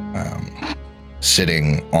 Aw.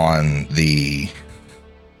 sitting on the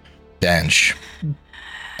bench.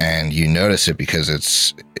 And you notice it because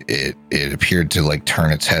it appeared to, like,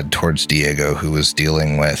 turn its head towards Diego, who was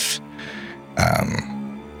dealing with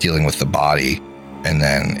the body, and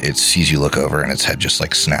then it sees you look over and its head just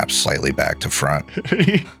like snaps slightly back to front.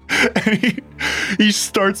 He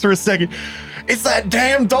starts for a second. It's that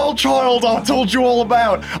damn doll child I told you all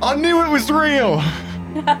about. I knew it was real.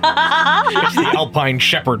 It's the Alpine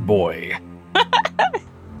Shepherd boy.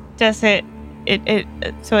 Does it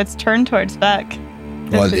so it's turned towards Beck.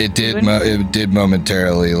 Well, it did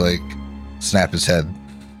momentarily like snap his head.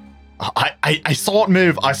 I saw it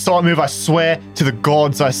move. I swear to the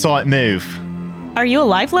gods I saw it move. Are you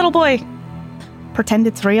alive, little boy? Pretend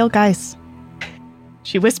it's real, guys.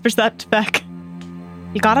 She whispers that to Beck.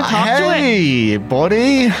 You gotta talk to it. Hey,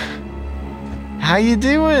 buddy. How you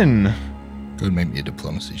doing? Go ahead and make me a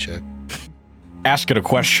diplomacy check. Ask it a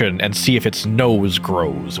question and see if its nose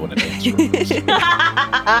grows when it answers.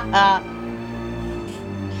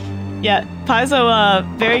 Yeah, Paizo,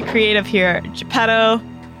 very creative here. Geppetto.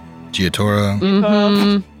 Giotoro.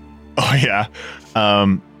 Mhm. Oh, yeah.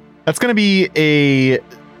 That's going to be a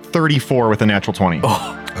 34 with a natural 20.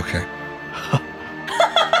 Okay.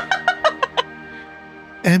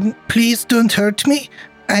 Please don't hurt me.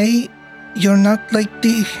 You're not like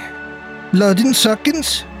the blood and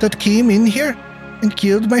suckins that came in here and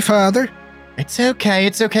killed my father. It's okay.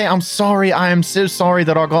 I'm sorry. I am so sorry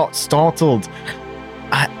that I got startled.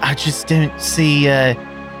 I just don't see a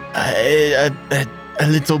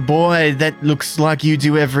little boy that looks like you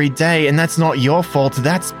do every day, and that's not your fault.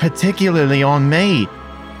 That's particularly on me.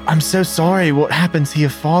 I'm so sorry what happened to your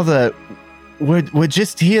father. We're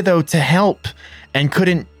just here, though, to help, and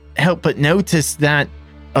couldn't help but notice that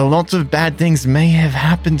a lot of bad things may have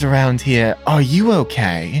happened around here. Are you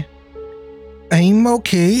okay? I'm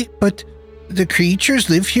okay, but the creatures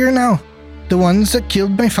live here now. The ones that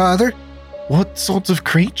killed my father. What sorts of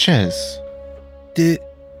creatures? The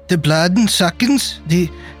blood and suckins,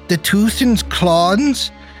 the tooth and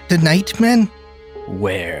claws, the nightmen.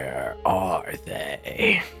 Where are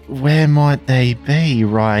they? Where might they be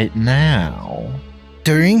right now?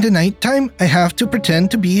 During the nighttime, I have to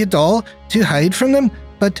pretend to be a doll to hide from them,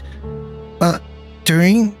 but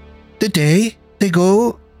during the day, they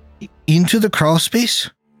go into the crawl space.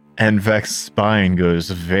 And Vex's spine goes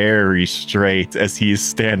very straight as he is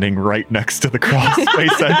standing right next to the crawl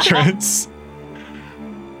space entrance.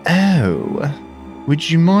 Oh, would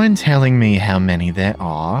you mind telling me how many there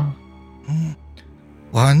are?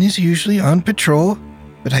 One is usually on patrol,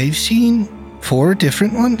 but I've seen 4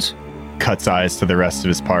 different ones. cuts eyes to the rest of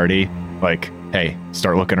his party. Like, hey,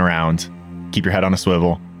 start looking around. Keep your head on a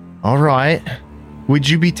swivel. All right. Would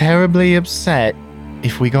you be terribly upset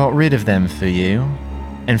if we got rid of them for you?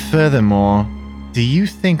 And furthermore, do you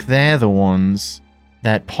think they're the ones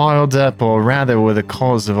that piled up, or rather were the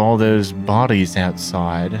cause of all those bodies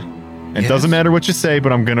outside? It doesn't matter what you say,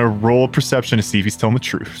 but I'm going to roll a perception to see if he's telling the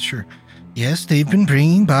truth. Sure. Yes, they've been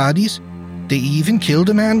bringing bodies. They even killed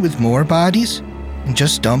a man with more bodies and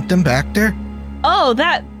just dumped them back there. Oh,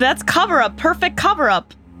 that's cover up. Perfect cover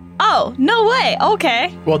up. Oh, no way.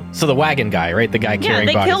 Okay. Well, so the wagon guy, right? The guy carrying Yeah,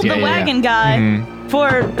 they bodies. killed the wagon guy Mhm.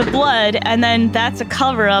 for the blood, and then that's a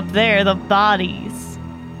cover up there, the bodies.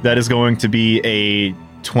 That is going to be a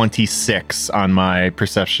 26 on my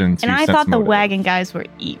perception. And I thought the wagon guys were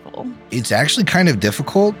evil. It's actually kind of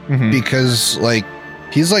difficult because, like,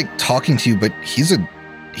 he's like talking to you, but he's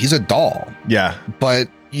a doll. Yeah, But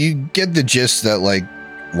you get the gist that, like,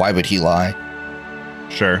 why would he lie?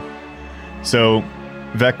 sure. So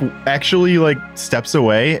Vec actually like steps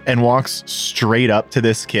away and walks straight up to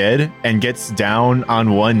this kid and gets down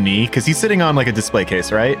on one knee because he's sitting on like a display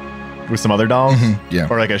case, right? With some other dolls Yeah.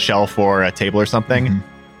 or like a shelf or a table or something. Mhm.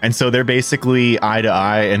 And so they're basically eye to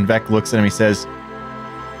eye, and Vec looks at him. He says,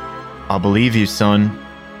 I believe you, son.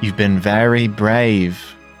 You've been very brave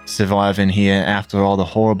surviving here after all the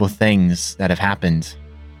horrible things that have happened.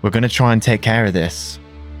 We're going to try and take care of this,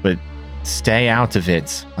 but stay out of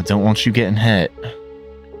it. I don't want you getting hurt.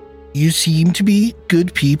 You seem to be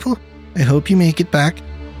good people. I hope you make it back.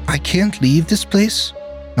 I can't leave this place.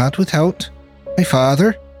 Not without my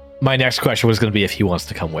father. My next question was going to be if he wants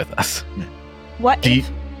to come with us. What Do you-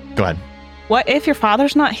 if Go ahead. what if your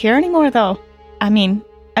father's not here anymore though? I mean,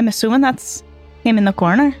 I'm assuming that's him in the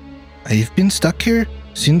corner. I've been stuck here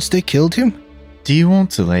since they killed him. Do you want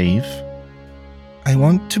to leave? I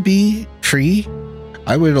want to be free.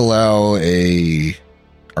 I would allow a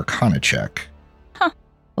Arcana check.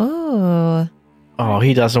 Oh, Oh,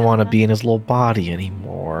 he doesn't want to be in his little body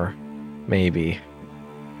anymore. Maybe.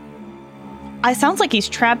 I sounds like he's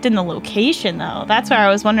trapped in the location though. That's where I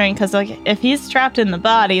was wondering because like if he's trapped in the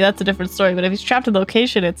body, that's a different story. But if he's trapped in the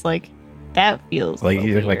location, it's like that feels Like a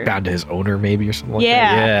he's little like weird. bound to his owner, maybe, or something like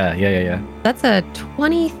Yeah. that. Yeah. that's a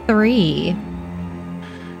 23.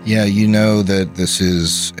 Yeah, you know that this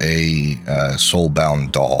is a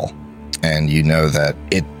soul-bound doll, and you know that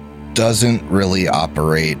it doesn't really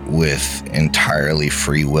operate with entirely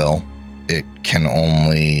free will. It can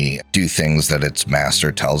only do things that its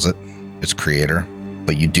master tells it, its creator.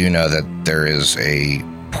 But you do know that there is a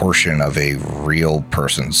portion of a real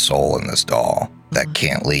person's soul in this doll that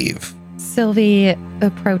can't leave. Sylvie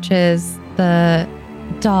approaches the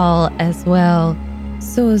doll as well.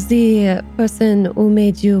 So the person who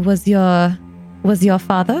made you was your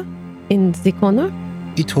father in the corner?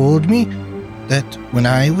 He told me that when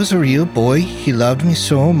I was a real boy, he loved me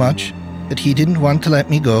so much that he didn't want to let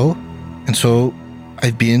me go. And so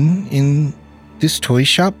I've been in this toy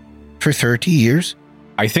shop for 30 years.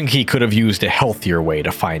 I think he could have used a healthier way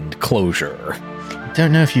to find closure.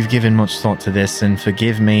 Don't know if you've given much thought to this, and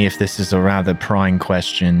forgive me if this is a rather prying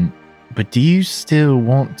question, but do you still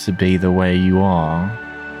want to be the way you are?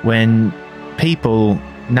 When people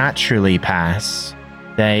naturally pass,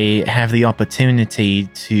 they have the opportunity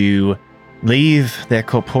to leave their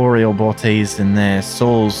corporeal bodies and their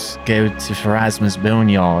souls go to Pharasma's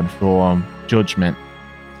boneyard for judgment,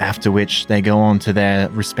 after which they go on to their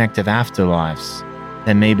respective afterlives.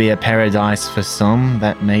 There may be a paradise for some,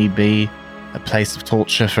 that may be a place of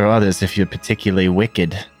torture for others if you're particularly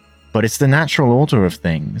wicked. But it's the natural order of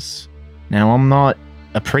things. Now, I'm not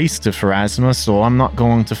a priest of Pharasma, so I'm not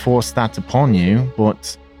going to force that upon you,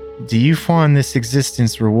 but do you find this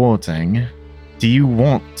existence rewarding? Do you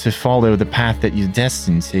want to follow the path that you're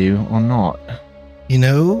destined to or not? You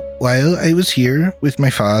know, while I was here with my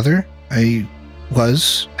father, I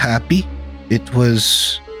was happy. It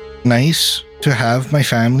was nice to have my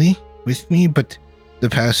family with me, but the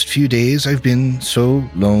past few days I've been so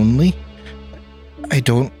lonely. I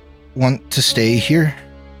don't want to stay here.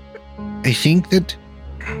 I think that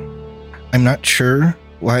I'm not sure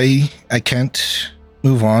why I can't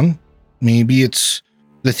move on. Maybe it's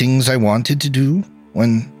the things I wanted to do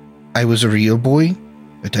when I was a real boy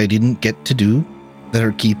that I didn't get to do that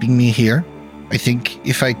are keeping me here. I think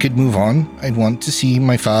if I could move on, I'd want to see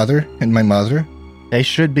my father and my mother. They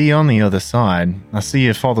should be on the other side. I see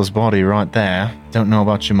your father's body right there. Don't know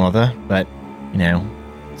about your mother, but, you know,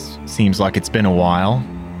 seems like it's been a while.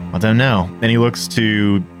 I don't know. And he looks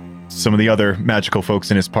to some of the other magical folks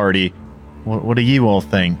in his party. What do you all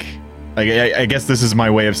think? I guess this is my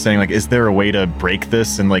way of saying, like, is there a way to break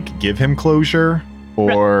this and, like, give him closure?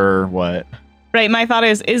 or what? Right. My thought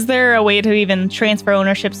is there a way to even transfer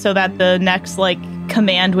ownership so that the next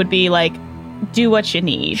command would be do what you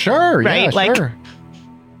need? Sure. Right, Yeah, sure.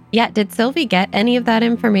 Yeah, did Sylvie get any of that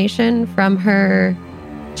information from her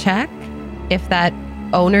check? If that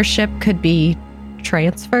ownership could be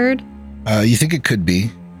transferred? You think it could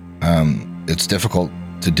be. It's difficult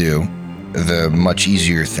to do. The much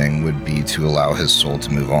easier thing would be to allow his soul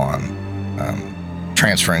to move on.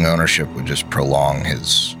 Transferring ownership would just prolong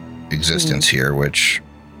his existence here, which,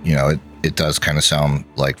 it does kind of sound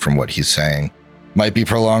like, from what he's saying, might be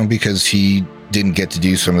prolonged because he didn't get to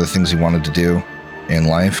do some of the things he wanted to do in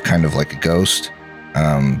life, kind of like a ghost,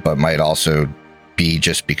 but might also be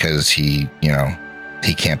just because he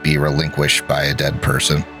can't be relinquished by a dead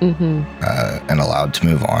person and allowed to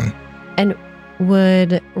move on. And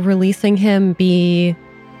would releasing him be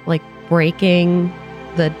like breaking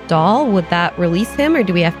the doll? Would that release him, or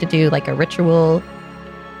do we have to do like a ritual?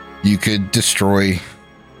 You could destroy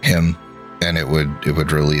him and it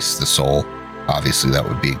would release the soul. Obviously that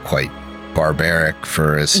would be quite barbaric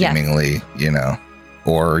for a seemingly,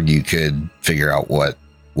 or you could figure out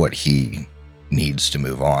what he needs to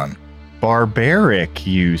move on. Barbaric,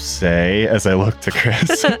 you say, as I look to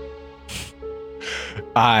Chris.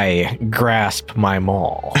 I grasp my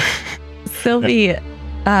maul. Sylvie,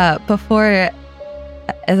 before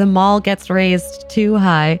the maul gets raised too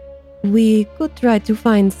high, we could try to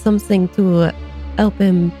find something to help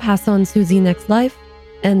him pass on to the next life.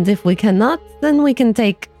 And if we cannot, then we can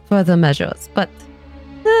take further measures. But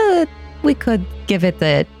we could give it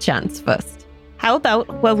a chance first. How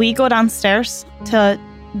about when we go downstairs to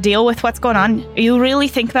deal with what's going on, you really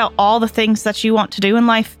think about all the things that you want to do in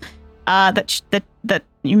life that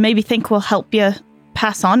you maybe think will help you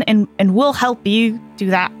pass on, and we'll help you do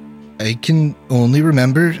that. I can only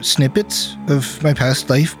remember snippets of my past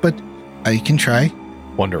life, but I can try.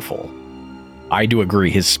 Wonderful. I do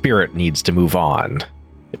agree his spirit needs to move on.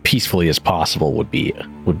 Peacefully as possible would be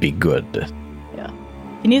good. Yeah.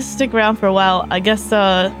 He needs to stick around for a while. I guess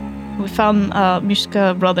we found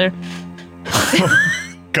Mishka brother.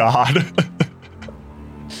 God.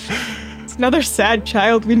 It's another sad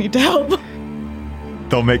child we need to help.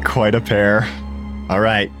 They'll make quite a pair. All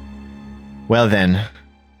right. Well then,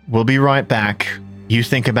 we'll be right back. You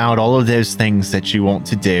think about all of those things that you want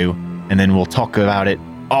to do, and then we'll talk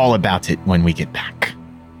all about it when we get back.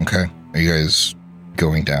 Okay. Are you guys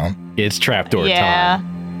going down? It's trapdoor time.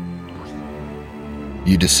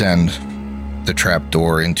 You descend the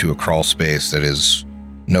trapdoor into a crawl space that is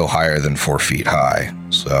no higher than 4 feet high.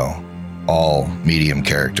 So all medium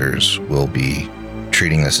characters will be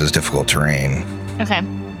treating this as difficult terrain. Okay.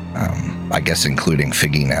 I guess including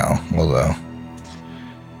Figgy now, although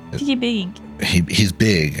He big. he's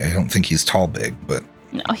big. I don't think he's tall big, but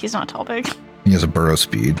No, he's not tall big. he has a burrow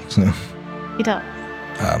speed. So He does.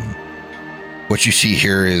 what you see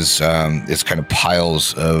here is it's kind of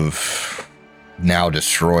piles of now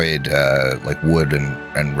destroyed like wood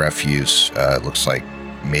and refuse. It looks like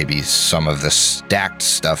maybe some of the stacked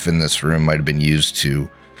stuff in this room might have been used to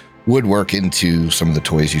woodwork into some of the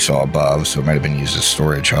toys you saw above, so it might have been used as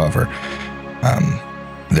storage. However,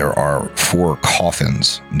 there are 4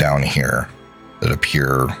 coffins down here that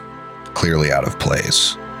appear clearly out of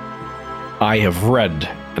place. I have read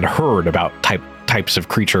and heard about types of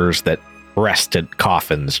creatures that rest at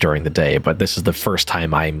coffins during the day, but this is the first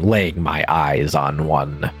time I'm laying my eyes on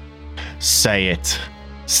one. Say it.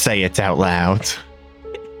 Say it out loud.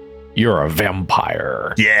 You're a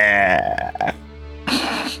vampire. Yeah.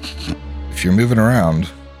 If you're moving around,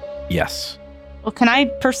 Yes. Well, can I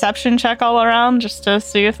perception check all around just to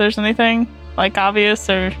see if there's anything obvious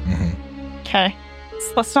or? Okay.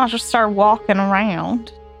 So let's not just start walking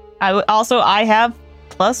around. I have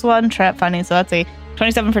 +1 trap finding, so that's a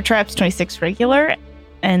 27 for traps, 26 regular,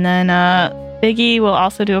 and then Biggie will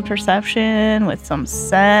also do a perception with some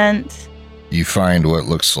scent. you find what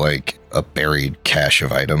looks like a buried cache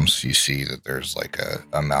of items. You see that there's like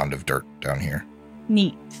a mound of dirt down here.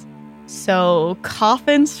 Neat. So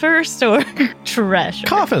coffins first or treasure?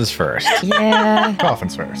 Coffins first. Yeah.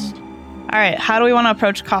 Coffins first. All right. How do we want to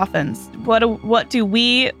approach coffins? What do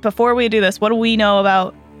we, before we do this, what do we know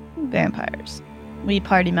about vampires? We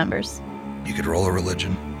party members. You could roll a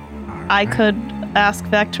religion. I could ask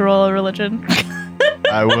Vec to roll a religion.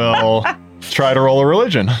 I will try to roll a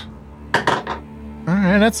religion. All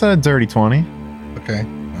right, that's a dirty 20. Okay.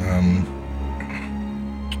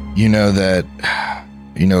 You know that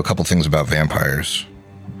you know a couple things about vampires.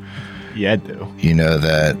 Yeah, I do. You know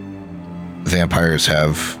that vampires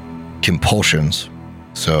have compulsions.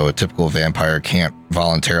 So a typical vampire can't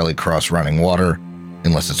voluntarily cross running water.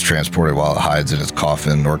 unless it's transported while it hides in its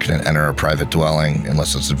coffin, nor can it enter a private dwelling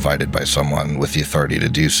unless it's invited by someone with the authority to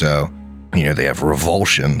do so. They have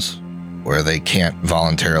revulsions, where they can't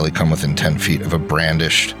voluntarily come within 10 feet of a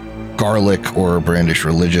brandished garlic or a brandished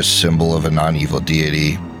religious symbol of a non-evil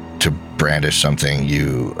deity. To brandish something,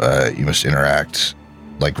 you must interact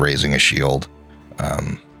like raising a shield.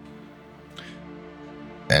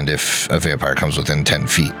 And if a vampire comes within 10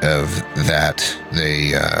 feet of that,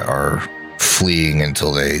 they are fleeing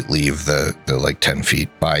until they leave the 10 feet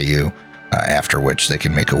by you, after which they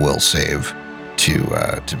can make a will save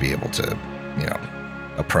to be able to,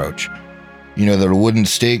 approach. That a wooden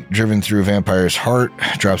stake driven through a vampire's heart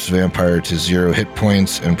drops the vampire to 0 hit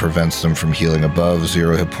points and prevents them from healing above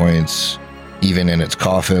 0 hit points, even in its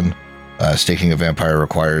coffin. Staking a vampire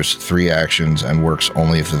requires 3 actions and works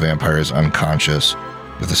only if the vampire is unconscious.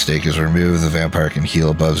 If the stake is removed, the vampire can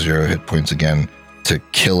heal above 0 hit points again. To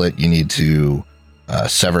kill it, you need to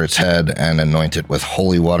sever its head and anoint it with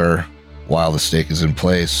holy water while the stake is in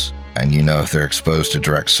place. And if they're exposed to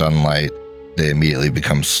direct sunlight, they immediately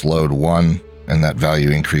become slowed 1, and that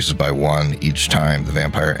value increases by 1 each time the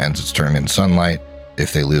vampire ends its turn in sunlight.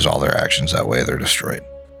 If they lose all their actions that way, they're destroyed.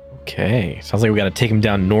 Okay. Sounds like we got to take him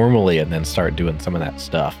down normally and then start doing some of that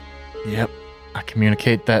stuff. Yep. I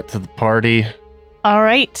communicate that to the party. All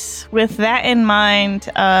right. With that in mind,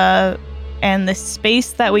 and the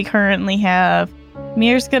space that we currently have,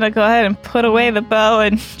 Mir's going to go ahead and put away the bow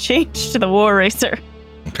and change to the War Racer.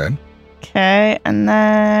 Okay. Okay. And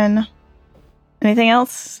then anything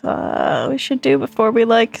else we should do before we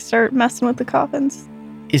start messing with the coffins?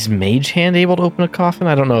 Is Mage Hand able to open a coffin?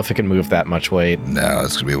 I don't know if it can move that much weight. No,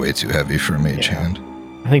 it's going to be way too heavy for a mage hand.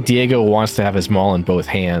 I think Diego wants to have his maul in both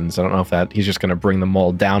hands. I don't know if he's just going to bring the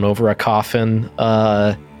maul down over a coffin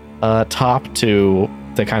top to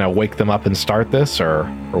kind of wake them up and start this, or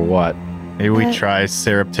what. Maybe we try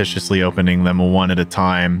surreptitiously opening them one at a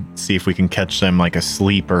time, see if we can catch them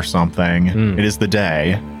asleep or something. It is the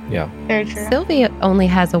day. Yeah. Very true. Sylvie only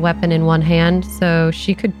has a weapon in one hand, so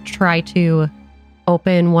she could try to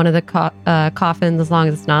open one of the coffins as long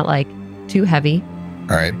as it's not too heavy.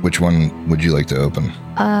 All right, which one would you like to open?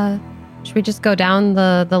 Should we just go down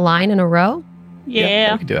the line in a row?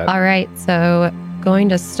 Yeah. We can do that. All right, so going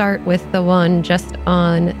to start with the one just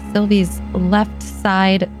on Sylvie's left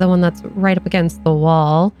side, the one that's right up against the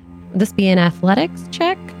wall. Would this be an athletics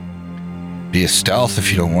check? Be a stealth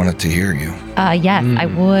if you don't want it to hear you. Yes, I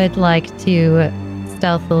would like to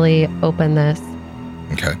stealthily open this.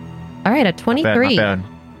 Okay. All right, a 23. Not bad.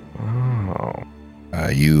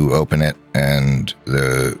 Oh. You open it, and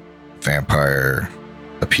the vampire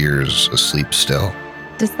appears asleep still.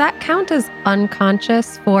 Does that count as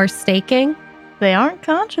unconscious for staking? They aren't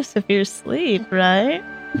conscious if you're asleep, right?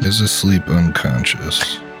 Is asleep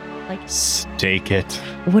unconscious? Stake it.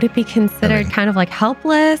 Would it be considered kind of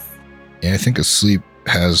helpless? Yeah, I think asleep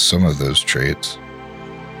has some of those traits.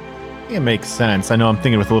 It makes sense. I know I'm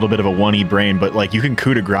thinking with a little bit of a one-y brain, but you can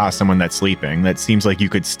coup de grace someone that's sleeping. That seems like you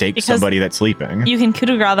could stake Because somebody that's sleeping. You can coup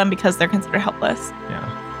de grace them because they're considered helpless.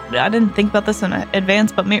 Yeah. I didn't think about this in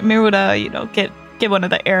advance, but Mir would, get one of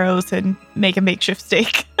the arrows and make a makeshift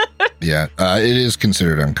stake. Yeah, it is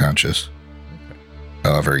considered unconscious.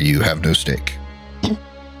 However, you have no stake.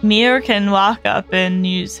 Mir can walk up and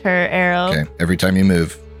use her arrow. Okay, every time you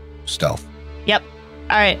move, stealth. Yep.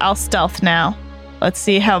 All right, I'll stealth now. Let's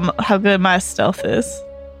see how good my stealth is.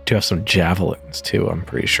 Do have some javelins too, I'm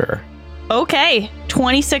pretty sure. Okay,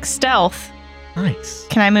 26 stealth. Nice.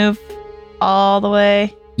 Can I move all the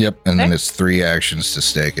way? Yep, and then Okay. it's 3 actions to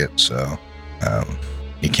stake it, so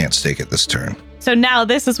you can't stake it this turn. So now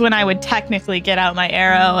this is when I would technically get out my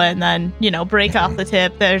arrow and then, break off the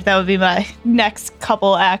tip. That would be my next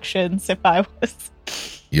couple actions if I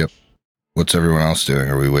was. Yep. What's everyone else doing?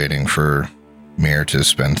 Are we waiting for Mir to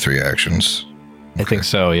spend 3 actions? I think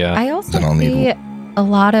so, yeah. I also Then I'll need see a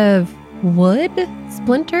lot of wood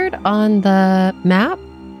splintered on the map.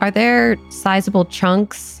 Are there sizable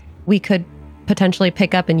chunks we could potentially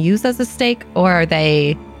pick up and use as a stake, or are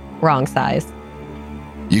they wrong size?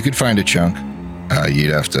 You could find a chunk.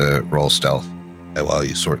 You'd have to roll stealth while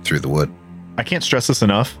you sort through the wood. I can't stress this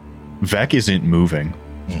enough. Vec isn't moving.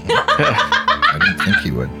 I didn't think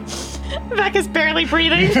he would. Beck is barely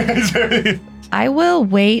breathing. I will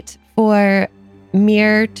wait for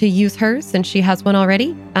Mir to use hers since she has one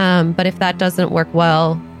already. But if that doesn't work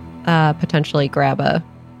well, potentially grab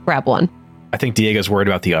one. I think Diego's worried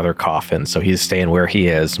about the other coffin, so he's staying where he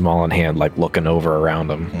is, maul in hand, looking over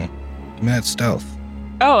around him. Mad stealth.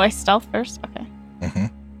 Oh, I stealth first? Okay.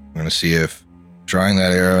 I'm going to see if drawing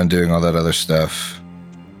that arrow and doing all that other stuff.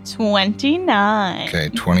 29. Okay,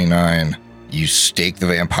 29. You stake the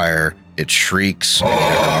vampire. It shrieks.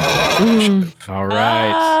 And All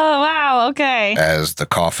right. Oh, wow. Okay. as the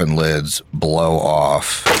coffin lids blow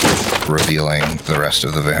off, revealing the rest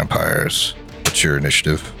of the vampires. What's your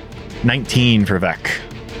initiative? 19 for Vec.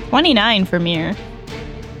 29 for Mir.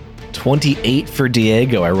 28 for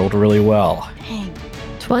Diego. I rolled really well. Dang.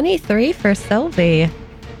 23 for Sylvie.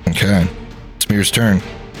 Okay. It's Mir's turn.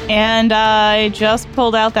 And I just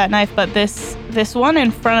pulled out that knife, but this one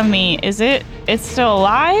in front of me, it's still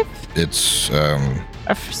alive? It's Or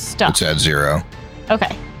stuck? it's at 0.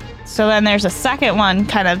 Okay. So then there's a second one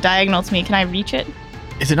kind of diagonal to me. Can I reach it?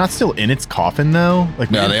 Is it not still in its coffin though? Like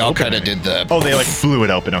we No, didn't they all open kind of it. did the. Oh, they like blew it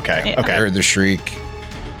open. Okay. Yeah. I Okay. heard the shriek.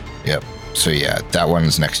 Yep. So yeah, that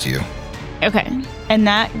one's next to you. Okay.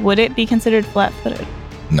 And would it be considered flat-footed?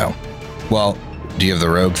 No. Well, do you have the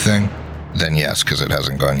rogue thing? Then yes, because it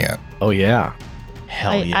hasn't gone yet. Oh, yeah.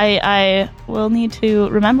 Hell yeah. I will need to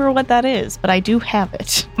remember what that is, but I do have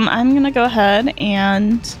it. I'm going to go ahead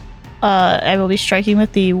and I will be striking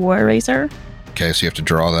with the War Razor. Okay, so you have to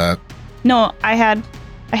draw that. No, I had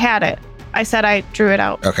it. I said I drew it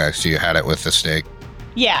out. Okay, so you had it with the stake.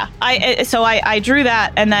 Yeah, I drew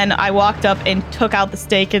that, and then I walked up and took out the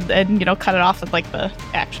stake and cut it off with like the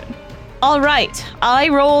action. All right, I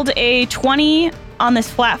rolled a 20 on this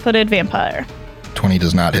flat-footed vampire. 20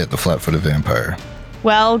 does not hit the flat-footed vampire.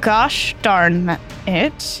 Well, gosh darn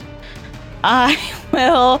it, I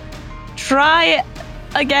will try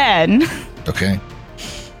again. Okay,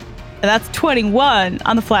 That's 21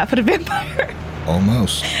 on the flat-footed vampire.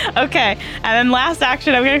 almost. Okay, and then last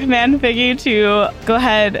action, I'm gonna command Figgy to go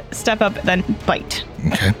ahead, step up, then bite.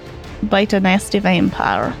 Okay, Bite a nasty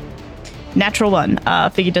vampire. Natural 1.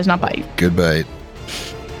 Figgy does not bite. good bite.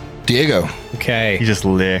 Diego. He Okay. just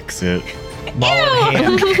licks it. Maul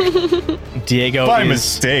in hand. Diego By is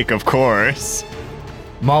mistake, of course.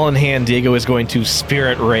 Maul in hand. Diego is going to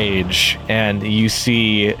Spirit Rage, and you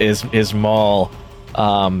see his Maul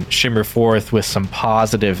shimmer forth with some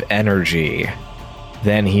positive energy.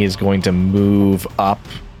 Then he is going to move up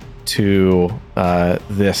to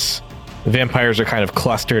this. The vampires are kind of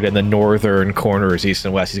clustered in the northern corners, east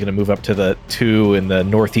and west. He's going to move up to the 2 in the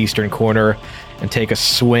northeastern corner and take a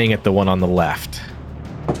swing at the one on the left.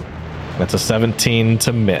 That's a 17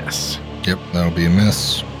 to miss. Yep, that'll be a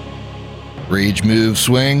miss. Rage move,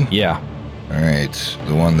 swing. Yeah. All right,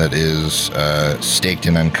 the one that is staked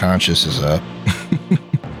and unconscious is up.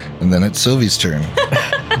 And then it's Sylvie's turn.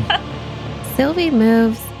 Sylvie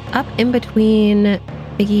moves up in between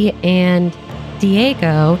Biggie and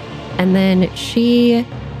Diego, and then she,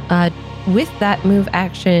 with that move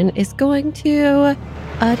action, is going to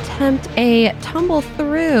attempt a tumble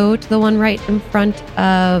through to the one right in front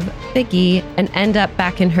of Biggie and end up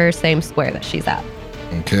back in her same square that she's at.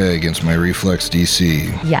 Okay, against my reflex DC.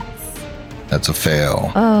 Yes. That's a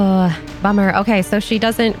fail. Oh, bummer. Okay, so she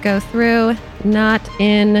doesn't go through, not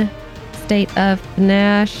in state of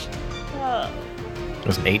panache. It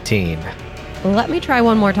was an 18. Let me try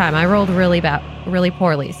one more time. I rolled really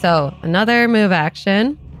poorly. So another move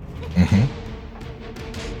action. Hmm.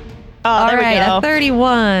 Oh, All there right, we go. a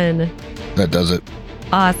 31. That does it.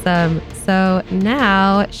 Awesome. So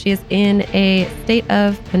now she is in a state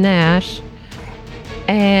of panache.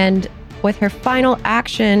 And with her final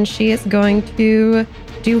action, she is going to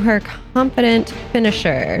do her confident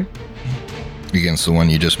finisher. Against the one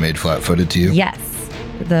you just made flat-footed to you. Yes,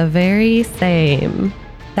 the very same.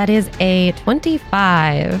 That is a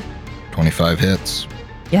 25. 25 hits.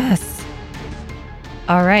 Yes.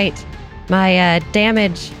 All right. My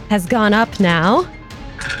damage has gone up now.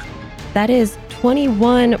 That is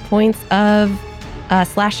 21 points of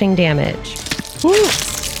slashing damage.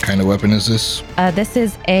 What kind of weapon is this? This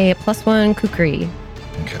is a +1 kukri.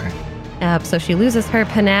 Okay. So she loses her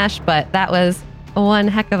panache, but that was one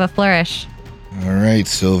heck of a flourish. All right,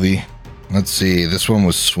 Sylvie. Let's see. This one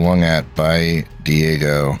was swung at by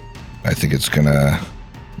Diego. I think it's going to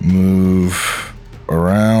move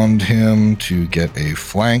around him to get a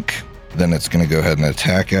flank. Then it's going to go ahead and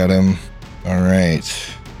attack at him. All right.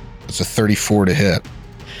 It's a 34 to hit.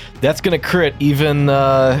 That's going to crit even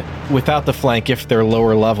without the flank if they're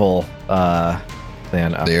lower level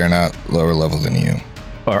than They are not lower level than you.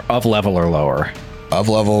 or of level or lower. Of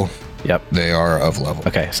level, Yep. they are of level.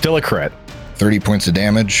 Okay, still a crit. 30 points of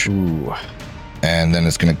damage, Ooh. and then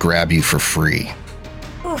it's going to grab you for free.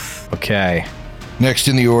 Okay. Next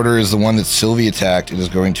in the order is the one that Sylvie attacked. It is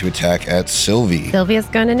going to attack at Sylvie. Sylvia's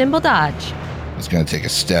going to nimble dodge. It's going to take a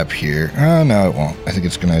step here. Oh, no, it won't. I think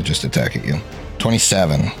it's going to just attack at you.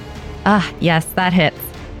 27. Ah, yes, that hits.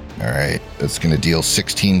 All right. That's going to deal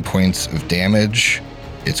 16 points of damage.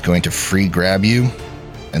 It's going to free grab you.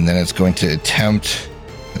 And then it's going to attempt,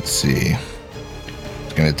 let's see.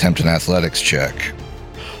 It's going to attempt an athletics check.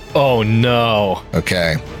 Oh no.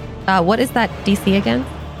 Okay. What is that DC again?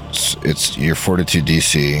 It's your fortitude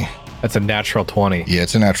DC. That's a natural 20. Yeah,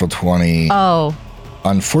 it's a natural 20. Oh.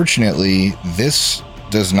 Unfortunately, this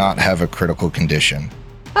does not have a critical condition.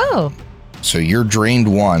 Oh. So you're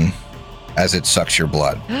drained 1 as it sucks your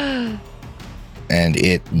blood. And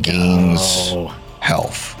it gains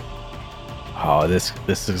health. Oh, this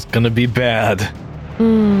is gonna be bad.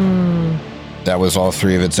 That was all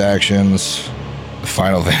 3 of its actions. The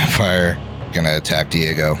final vampire gonna attack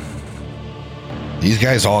Diego. These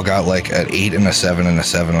guys all got like an 8 and a 7 and a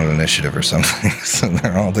 7 on initiative or something. So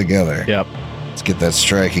they're all together. Yep. Let's get that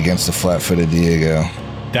strike against the flat-footed Diego.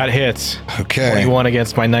 That hits. Okay. 21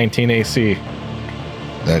 against my 19 AC.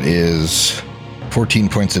 That is 14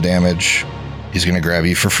 points of damage. He's going to grab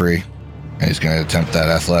you for free. And he's going to attempt that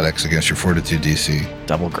athletics against your fortitude DC.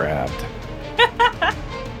 Double grabbed. I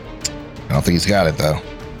don't think he's got it, though.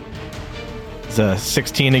 It's a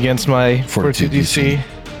 16 against my fortitude DC.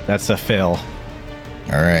 That's a fail.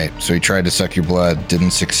 All right. So he tried to suck your blood.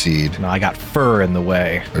 Didn't succeed. No, I got fur in the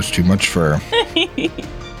way. There's too much fur.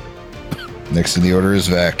 Next in the order is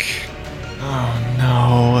Vec. Oh,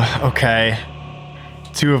 no. Okay.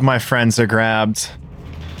 2 of my friends are grabbed.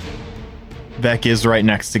 Vec is right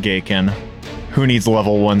next to Gaken. Who needs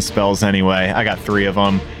level 1 spells anyway? I got 3 of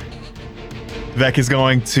them. Vec is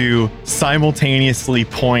going to simultaneously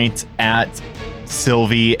point at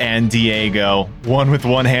Sylvie and Diego, one with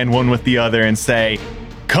one hand, one with the other, and say,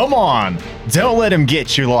 "Come on, don't let him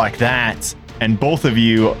get you like that." And both of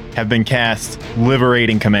you have been cast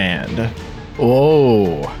Liberating Command.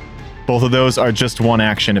 Oh. Both of those are just 1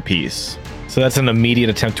 action apiece. So that's an immediate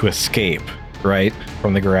attempt to escape, right?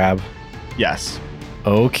 From the grab. Yes.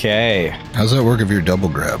 Okay. How's that work if you're double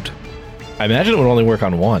grabbed? I imagine it would only work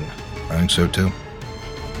on 1. I think so, too.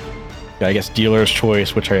 Yeah, I guess dealer's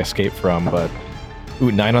choice, which I escaped from, but...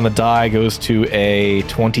 Ooh, 9 on the die goes to a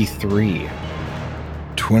 23.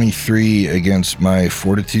 23 against my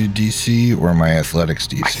fortitude DC or my athletics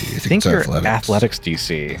DC? I think your athletics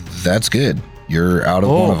DC. That's good. You're out of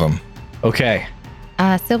one of them. Okay.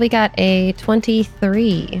 Sylvie got a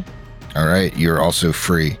 23. All right. You're also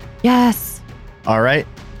free. Yes. All right.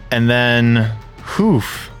 And then,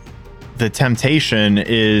 the temptation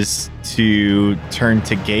is to turn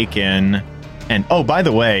to Gaken. And, oh, by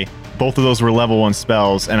the way, both of those were level 1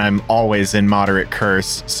 spells, and I'm always in moderate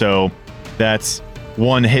curse. So that's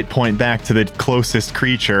 1 hit point back to the closest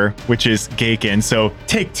creature, which is Gaken. So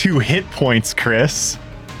take 2 hit points, Chris.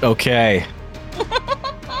 Okay.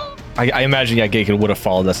 I imagine, yeah, Gaken would have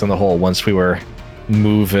followed us in the hole once we were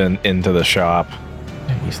moving into the shop.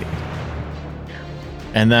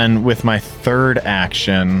 And then with my 3rd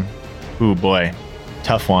action, ooh boy,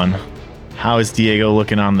 tough one. How is Diego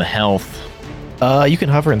looking on the health? You can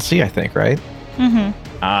hover and see, I think, right?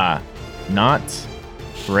 Mm-hmm. Not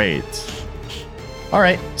great. All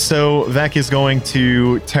right, so Vec is going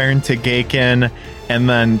to turn to Gaken and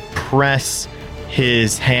then press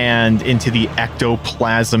his hand into the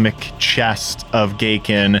ectoplasmic chest of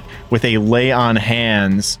Gaken with a lay on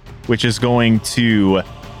hands, which is going to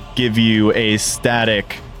give you a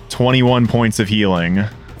static 21 points of healing.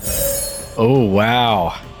 Oh,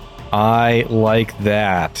 wow. I like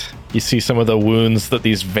that. You see some of the wounds that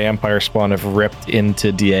these vampire spawn have ripped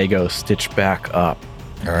into Diego stitched back up.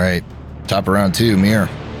 All right. Top of round 2, Mir.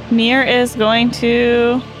 Mir is going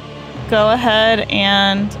to go ahead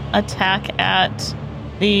and attack at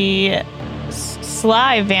the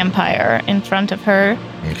sly vampire in front of her.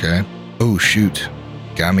 Okay. Oh, shoot.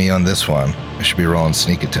 Got me on this one. I should be rolling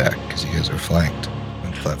sneak attack because you guys are flanked.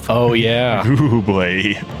 Oh, yeah. Ooh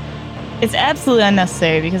boy. It's absolutely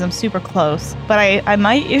unnecessary because I'm super close, but I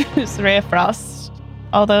might use Ray of Frost,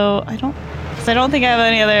 although I don't think I have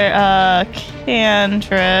any other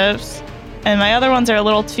cantrips, and my other ones are a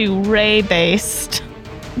little too Ray based,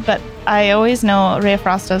 but I always know Ray of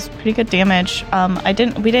Frost does pretty good damage.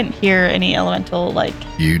 We didn't hear any elemental, like...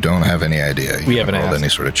 You don't have any idea. We haven't rolled asked. any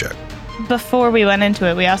sort of check. Before we went into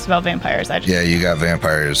it, we asked about vampires. Yeah, you got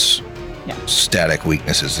vampires. Yeah. Static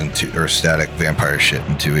weaknesses or static vampire shit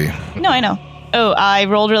in 2E. No, I know. Oh, I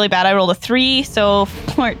rolled really bad. I rolled a 3, so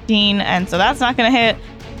 14, and so that's not going to hit.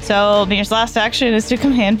 So Mir's last action is to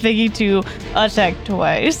command Figgy to attack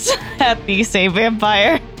twice at the same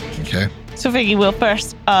vampire. Okay. So Figgy will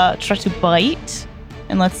first try to bite,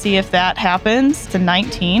 and let's see if that happens. It's a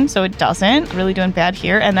 19, so it doesn't. Really doing bad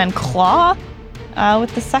here. And then claw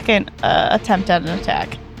with the second attempt at an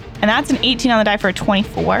attack. And that's an 18 on the die for a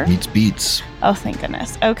 24. Meets beats. Oh, thank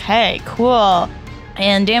goodness. Okay, cool.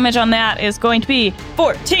 And damage on that is going to be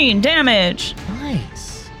 14 damage.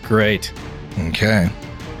 Nice. Great. Okay.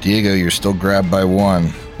 Diego, you're still grabbed by one.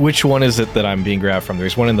 Which one is it that I'm being grabbed from?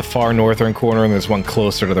 There's one in the far northern corner, and there's one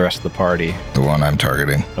closer to the rest of the party. The one I'm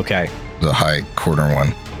targeting. Okay. The high corner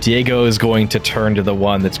one. Diego is going to turn to the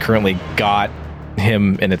one that's currently got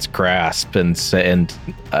him in its grasp and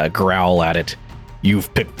growl at it.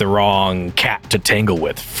 You've picked the wrong cat to tangle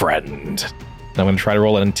with, friend. I'm going to try to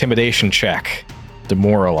roll an intimidation check.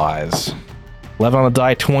 Demoralize. 11 on the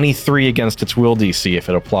die, 23 against its will DC if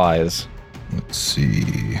it applies. Let's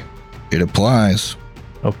see. It applies.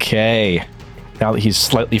 Okay. Now that he's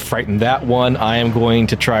slightly frightened that one, I am going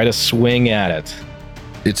to try to swing at it.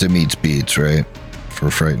 It's a meets beats, right?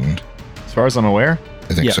 For frightened. As far as I'm aware.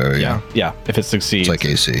 I think so, yeah. Yeah, if it succeeds. It's like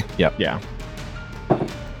AC. Yeah.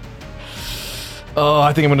 Oh,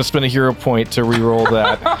 I think I'm going to spend a hero point to re-roll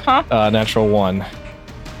that natural one.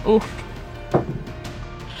 Ooh.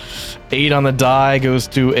 8 on the die goes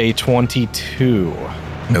to a 22.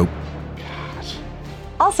 Nope.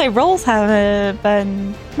 I'll say rolls have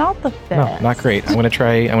been not the best. No, not great. I'm going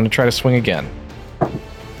to try to swing again.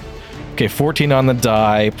 Okay, 14 on the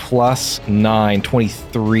die plus 9,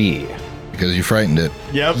 23. Because you frightened it.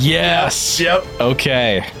 Yep. Yes. Yep.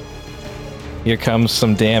 Okay. Here comes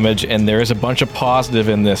some damage, and there is a bunch of positive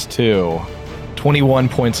in this too. 21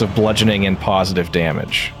 points of bludgeoning and positive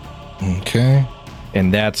damage. Okay.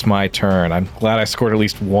 And that's my turn. I'm glad I scored at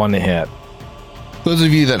least one hit. Those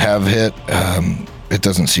of you that have hit, it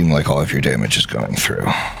doesn't seem like all of your damage is going through.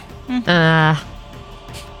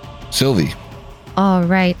 Sylvie. All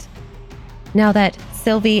right. Now that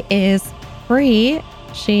Sylvie is free,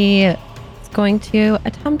 she is going to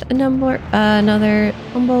attempt another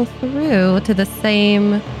tumble through to the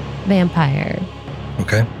same vampire.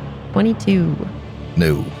 Okay. 22.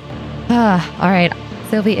 No. All right.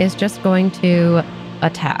 Sylvie is just going to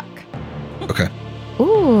attack. Okay.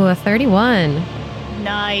 Ooh, a 31.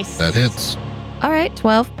 Nice. That hits. All right,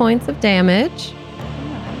 12 points of damage.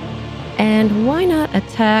 And why not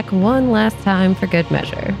attack one last time for good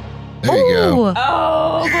measure? There you go. Ooh,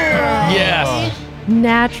 Oh, boy. Yes.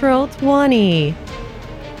 natural 20.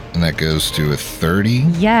 And that goes to a 30.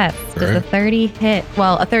 Yes. Does a Right. 30 hit?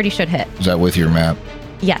 Well, a 30 should hit. Is that with your map?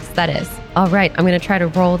 Yes, that is. All right, I'm going to try to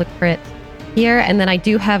roll the crit here. And then I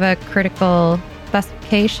do have a critical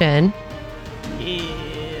specification.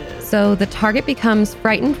 So the target becomes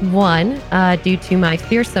frightened 1 due to my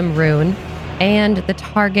fearsome rune. And the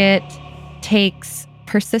target takes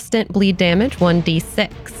persistent bleed damage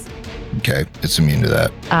 1d6. Okay. It's immune to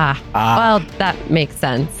that. Well, that makes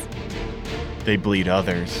sense. They bleed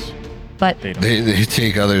others. But They don't. They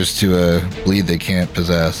take others to a bleed they can't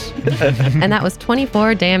possess. and that was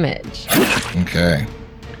 24 damage. Okay.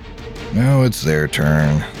 Now it's their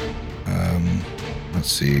turn.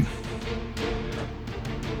 Let's see.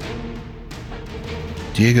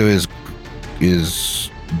 Diego is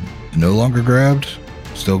no longer grabbed?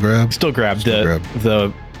 Still grabbed? Still grabbed. Still grabbed.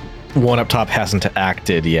 The one up top hasn't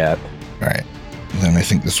acted yet. All right. Then I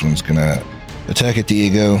think this one's gonna attack at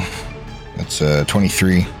Diego. That's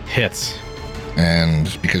 23. Hits.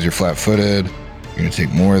 And because you're flat-footed, you're gonna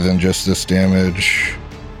take more than just this damage.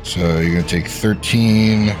 So you're gonna take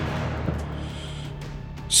 13,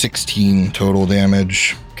 16 total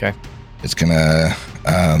damage. Okay. It's gonna,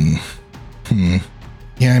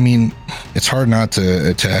 yeah, I mean, it's hard not to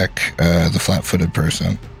attack the flat-footed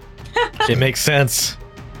person. It makes sense.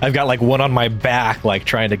 I've got like one on my back, like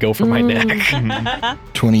trying to go for my neck.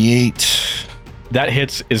 28. That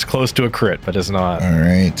hits is close to a crit, but is not. All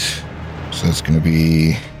right. So it's gonna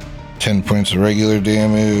be 10 points of regular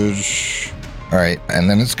damage. All right, and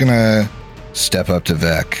then it's gonna step up to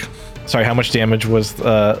Vec. Sorry, how much damage was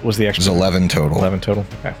the extra? It's 11 total. 11 total.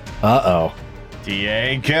 Okay. Uh-oh.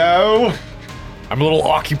 Diego. I'm a little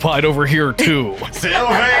occupied over here too.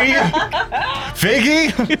 Sylvie.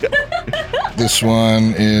 Figgy. This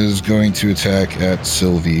one is going to attack at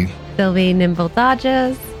Sylvie. Sylvie nimble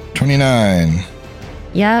dodges. 29.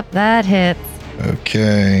 Yep, that hits.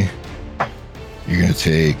 Okay. You're going to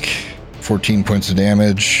take 14 points of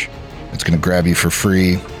damage. It's going to grab you for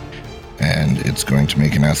free. And it's going to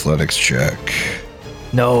make an athletics check.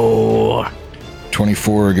 No.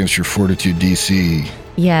 24 against your fortitude DC.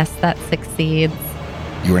 Yes, that succeeds.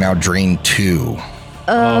 You are now drained 2.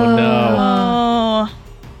 Oh no. Oh.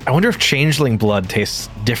 I wonder if changeling blood tastes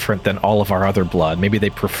different than all of our other blood. Maybe they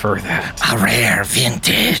prefer that. A rare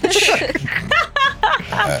vintage.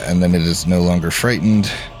 And then it is no longer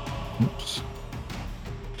frightened. Oops.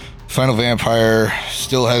 Final vampire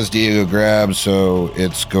still has Diego grabbed, so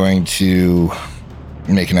it's going to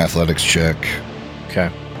make an athletics check. Okay.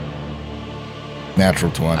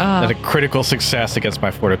 Natural 20. And a critical success against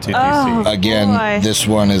my Fortitude Oh. DC. Again, boy. this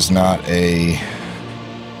one is not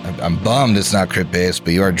I'm bummed it's not crit based,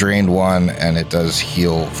 but you are drained 1 and it does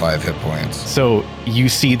heal 5 hit points. So you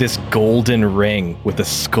see this golden ring with a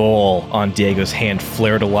skull on Diego's hand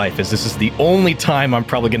flare to life, as this is the only time I'm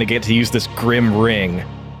probably going to get to use this grim ring.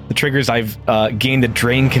 The triggers I've gained the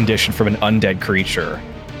drain condition from an undead creature.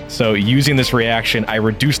 So using this reaction, I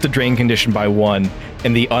reduce the drain condition by 1,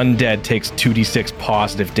 and the undead takes 2d6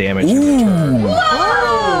 positive damage in return.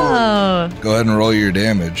 Oh. Go ahead and roll your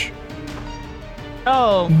damage.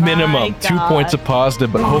 Oh, Minimum my 2 God. points of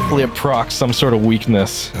positive, but hopefully it procs some sort of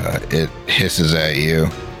weakness. It hisses at you,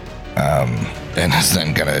 and is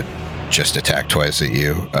then gonna just attack twice at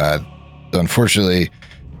you. Unfortunately,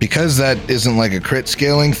 because that isn't like a crit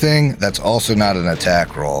scaling thing, that's also not an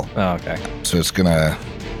attack roll. Oh, okay. So it's gonna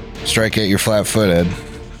strike at you flat-footed.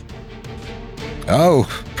 Oh,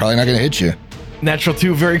 probably not gonna hit you. Natural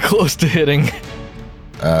 2, very close to hitting.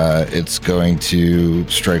 It's going to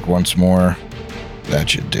strike once more. That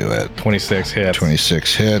should do it. 26 hits.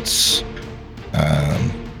 26 hits.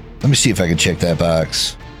 Let me see if I can check that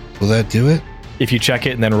box. Will that do it? If you check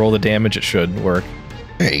it and then roll the damage, it should work.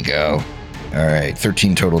 There you go. All right,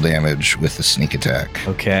 13 total damage with the sneak attack.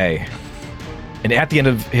 Okay. And at the end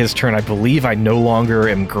of his turn, I believe I no longer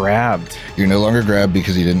am grabbed. You're no longer grabbed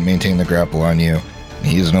because he didn't maintain the grapple on you.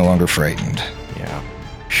 He is no longer frightened. Yeah.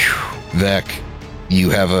 Vec,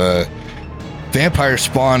 you have a vampire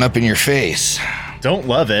spawn up in your face. Don't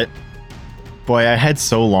love it. Boy, I had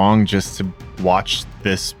so long just to watch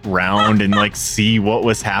this round and like see what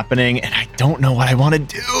was happening, and I don't know what I want to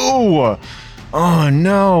do. Oh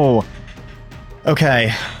no.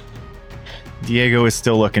 Okay. Diego is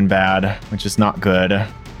still looking bad, which is not good,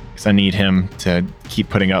 because I need him to keep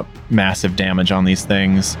putting up massive damage on these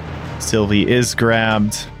things. Sylvie is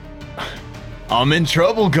grabbed. I'm in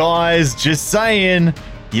trouble, guys. Just saying.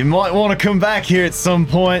 You might want to come back here at some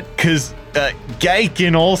point, because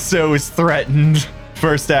Gaiken also is threatened.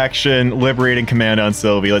 First action, liberating command on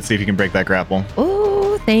Sylvie. Let's see if you can break that grapple.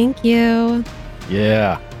 Ooh, thank you.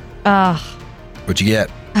 Yeah. What'd you get?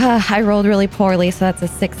 I rolled really poorly, so that's a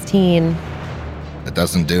 16. That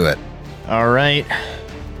doesn't do it. All right.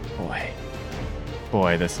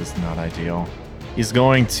 Boy, this is not ideal. He's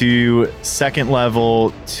going to second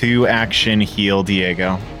level 2 action heal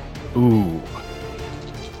Diego. Ooh.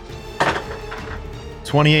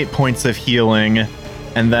 28 points of healing.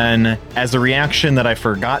 And then, as a reaction that I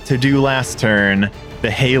forgot to do last turn,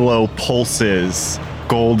 the halo pulses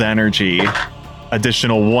gold energy.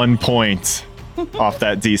 Additional 1 point off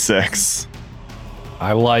that d6.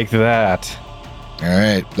 I like that. All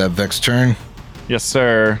right, that Vec's turn. Yes,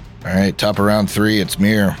 sir. All right, top of round 3, it's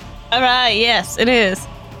Mir. All right, yes, it is.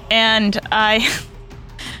 And I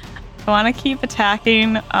want to keep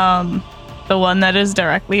attacking the one that is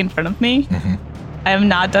directly in front of me. Mhm. I have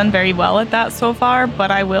not done very well at that so far,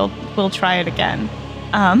 but I will try it again.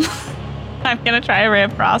 I'm going to try a Ray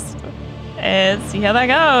of Frost and see how that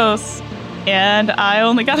goes. And I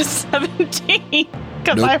only got a 17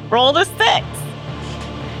 because Nope. I rolled a 6.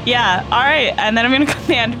 Yeah, all right. And then I'm going to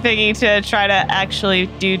command Figgy to try to actually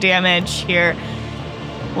do damage here.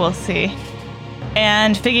 We'll see.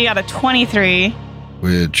 And Figgy got a 23.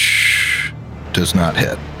 Which does not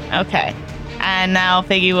hit. Okay. And now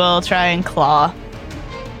Figgy will try and claw.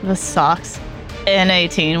 This sucks. An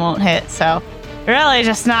 18 won't hit, so really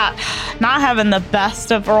just not having the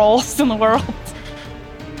best of rolls in the world.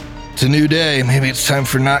 It's a new day. Maybe it's time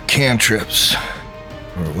for not cantrips.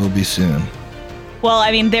 Or it will be soon. Well,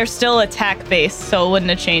 I mean, they're still attack based, so it wouldn't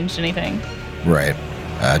have changed anything. Right.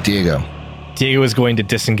 Diego. Diego is going to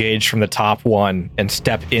disengage from the top one and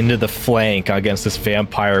step into the flank against this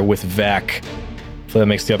vampire with Vec. So that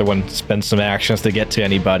makes the other one spend some actions to get to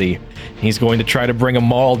anybody. He's going to try to bring a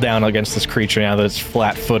maul down against this creature now that it's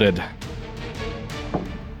flat-footed.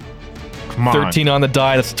 Come on. 13 on the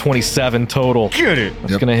die, that's 27 total. Get it.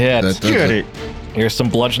 That's gonna hit. That does Get it. it. Here's some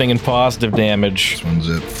bludgeoning and positive damage. This one's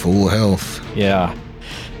at full health. Yeah.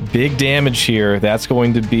 Big damage here. That's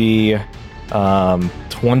going to be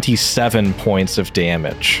 27 points of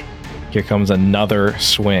damage. Here comes another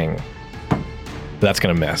swing. That's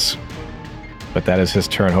going to miss. But that is his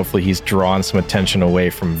turn. Hopefully he's drawn some attention away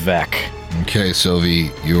from Vec. Okay,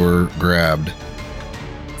 Sylvie, you're grabbed.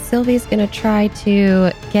 Sylvie's going to try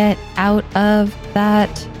to get out of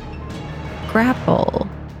that grapple.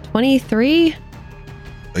 23?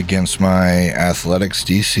 Against my athletics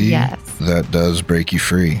DC, Yes. that does break you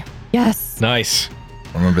free. Yes. Nice.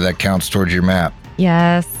 Remember, that counts towards your map.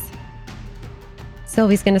 Yes.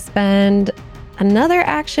 Sylvie's going to spend another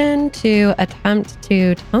action to attempt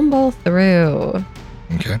to tumble through.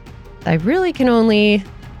 Okay. I really can only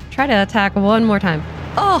try to attack one more time.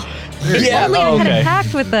 Oh, if Yeah, only I had okay.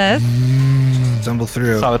 attacked with this. Tumble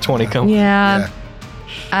through. Saw the 20 come. Yeah.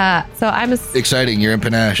 So I'm Exciting. You're in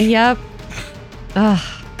panache. Yep. Ugh.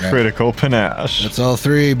 Critical panache. That's all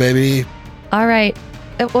 3, baby. All right.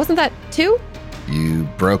 Wasn't that 2? You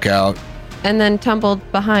broke out. And then tumbled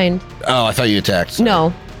behind. Oh, I thought you attacked.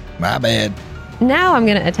 No. My bad. Now I'm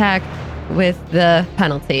going to attack with the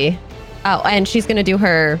penalty. Oh, and she's going to do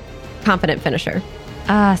her confident finisher.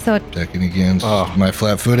 So, Attacking against Oh. my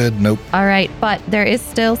flat-footed. Nope. all right. But there is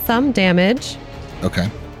still some damage, Okay.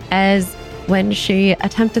 as when she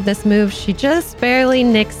attempted this move, she just barely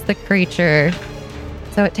nicks the creature.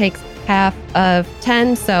 So it takes half of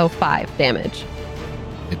 10, so 5 damage.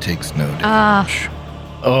 It takes no damage.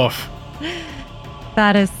 Ah. Oh,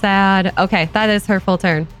 That is sad. Okay, that is her full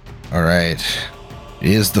turn. All right.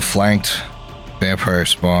 He is the flanked vampire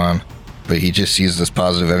spawn, but he just sees this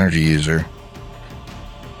positive energy user.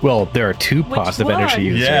 well, there are 2 Which positive one? energy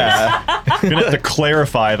users. Yeah. Gonna have to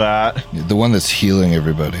clarify that. The one that's healing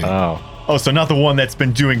everybody. Oh. Oh, so not the one that's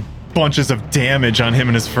been doing bunches of damage on him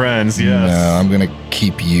and his friends. Yes. No, I'm going to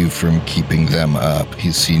keep you from keeping them up.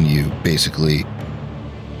 He's seen you basically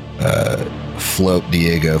float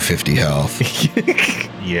Diego 50 health.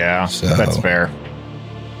 Yeah, So- that's fair.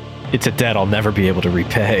 It's a debt I'll never be able to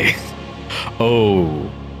repay. Oh.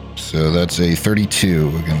 So that's a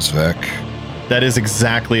 32 against Vec. That is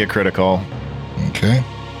exactly a critical. Okay.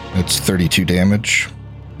 That's 32 damage.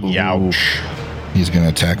 Youch. He's going to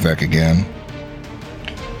attack Vec again.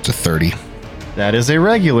 It's a 30 That is a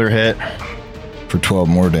regular hit. for 12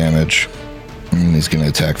 more damage. And he's going to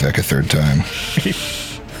attack Vec a 3rd time.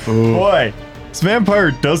 Boy, this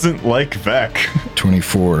vampire doesn't like Vec.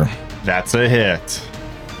 24. That's a hit.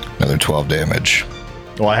 Another 12 damage.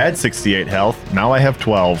 Well, I had 68 health. Now I have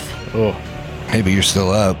 12. Oh. Hey, but you're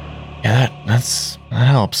still up. Yeah, that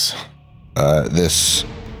helps. This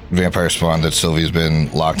vampire spawn that Sylvie's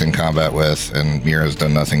been locked in combat with and Mira's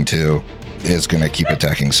done nothing to is going to keep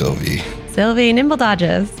attacking Sylvie. Sylvie nimble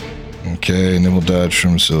dodges. Okay, nibble dodge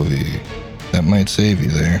from Sylvie. That might save you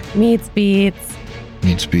there. Meets beats.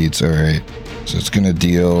 Meat speeds, alright. So it's going to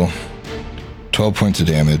deal 12 points of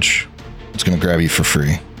damage. It's going to grab you for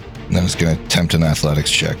free. And then it's going to attempt an athletics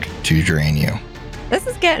check to drain you. This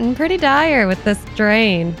is getting pretty dire with this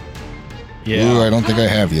drain. Yeah. Ooh, I don't think I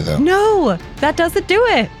have you though. No, that doesn't do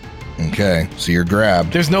it. Okay, so you're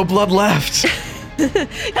grabbed. There's no blood left.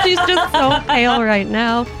 She's just so pale right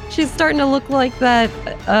now. She's starting to look like that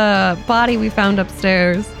body we found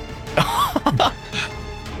upstairs.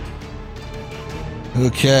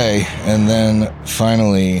 Okay, and then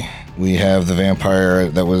finally we have the vampire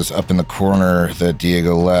that was up in the corner that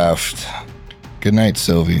Diego left. Good night,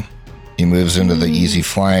 Sylvie. He moves into the easy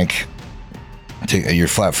flank. You're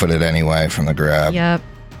flat-footed anyway from the grab. Yep.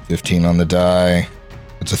 15 on the die.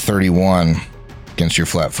 It's a 31 against your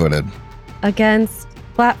flat-footed. Against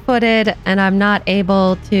flat-footed, and I'm not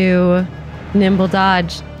able to nimble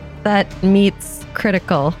dodge. That meets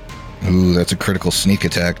critical. Ooh, that's a critical sneak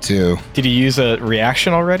attack too. Did you use a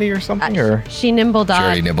reaction already or something? Or She nimble She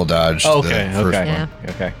already dodged. nibble dodged. Oh, the okay, first okay, Yeah.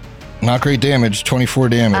 okay. one. Not great damage, 24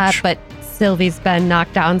 damage. But Sylvie's been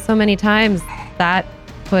knocked down so many times that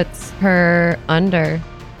puts her under.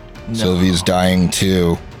 Sylvie's dying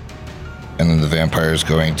too. And then the vampire is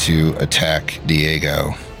going to attack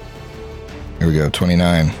Diego. Here we go,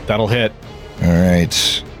 29. That'll hit. All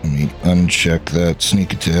right, let me uncheck that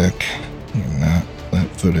sneak attack. You're not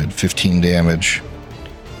flat-footed. 15 damage.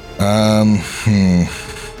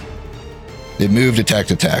 It moved,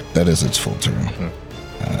 attacked, attack. That is its full turn.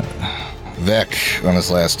 Vec, on his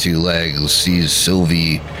last 2 legs, sees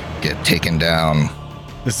Sylvie get taken down.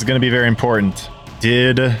 This is going to be very important.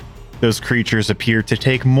 Did those creatures appear to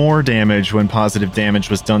take more damage when positive damage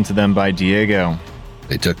was done to them by Diego?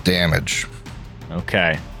 They took damage.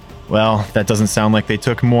 Okay. Well, that doesn't sound like they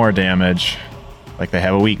took more damage, like they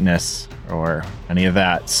have a weakness or any of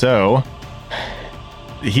that. So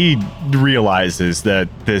he realizes that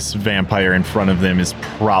this vampire in front of them is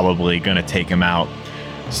probably going to take him out.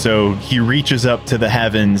 So he reaches up to the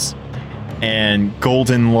heavens and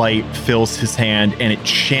golden light fills his hand and it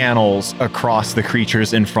channels across the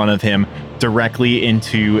creatures in front of him directly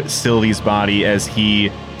into Sylvie's body as he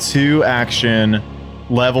 2-action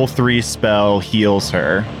level 3 spell heals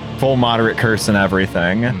her. Full moderate curse and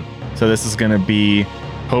everything. So this is going to be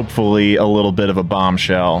hopefully a little bit of a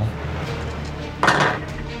bombshell.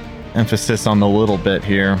 Emphasis on the little bit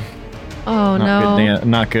here. Oh no.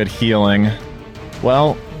 Not good healing.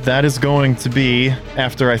 Well, that is going to be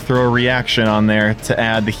after I throw a reaction on there to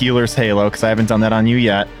add the healer's halo, because I haven't done that on you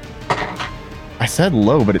yet. I said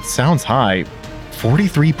low, but it sounds high.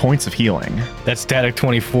 43 points of healing. That static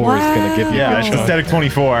 24 is going to give you Yeah, a that's good the chunk. static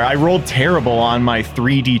 24. I rolled terrible on my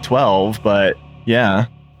 3d12, but yeah.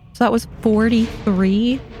 So that was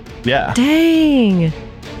 43. Yeah. Dang.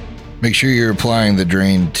 Make sure you're applying the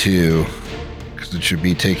drain too, because it should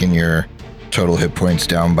be taking your total hit points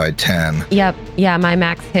down by 10. Yep. Yeah, my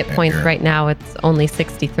max hit Yeah, points you're- right now, it's only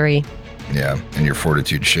 63, Yeah, and your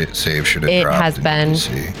fortitude save should have It dropped. has in been.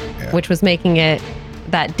 DC. Yeah. which was making it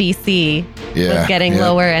that DC Yeah, was getting yeah.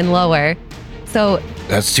 lower and lower. So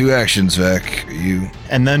That's 2 actions, Vec. You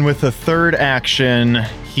And then with the third action,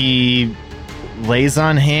 he lays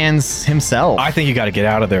on hands himself. I think you got to get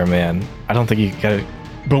out of there, man. I don't think you got to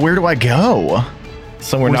But where do I go?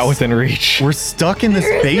 somewhere We're not s- within reach. We're stuck in this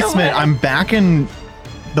basement. I'm back in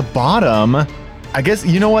the bottom. I guess,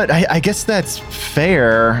 you know what? I guess that's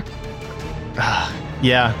fair.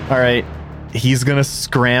 Yeah, all right. He's going to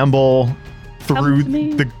scramble through Help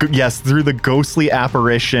me. through the ghostly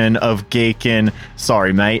apparition of Gaken.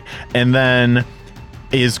 Sorry, mate. And then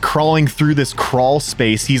is crawling through this crawl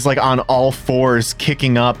space. He's like on all fours,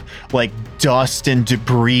 kicking up like dust and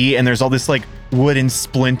debris, and there's all this like wooden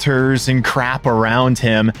splinters and crap around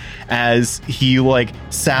him as he like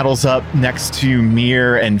saddles up next to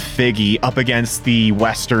Mir and Figgy up against the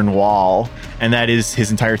western wall, and that is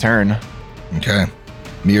his entire turn. okay?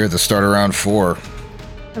 Mir at the start of round 4.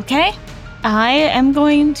 Okay. I am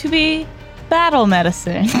going to be battle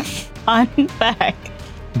medicine on back.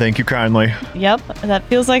 Thank you kindly. Yep, that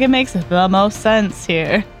feels like it makes the most sense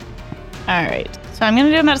here. All right. So I'm going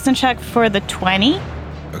to do a medicine check for the 20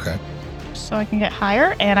 Okay. so I can get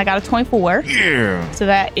higher, and I got a 24. Yeah. So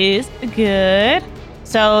that is good.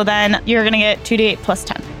 So then you're going to get 2d8 plus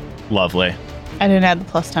 10. Lovely. I didn't add the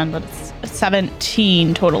plus 10, but it's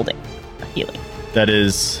 17 total healing. That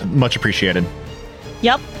is much appreciated.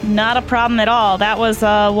 Yep, not a problem at all. That was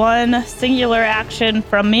one singular action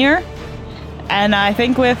from Mir. And I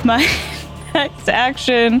think with my next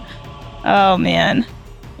action, oh man,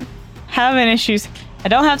 having issues. I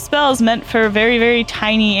don't have spells meant for very, very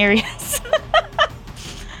tiny areas.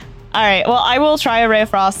 All right, well, I will try a Ray of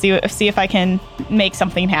Frost, see if I can make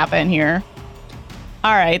something happen here.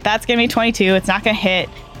 All right, that's going to be 22. It's not going to hit.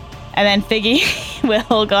 And then Figgy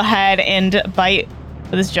will go ahead and bite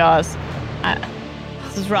with his jaws.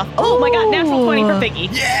 This is rough. Oh my god, natural 20 for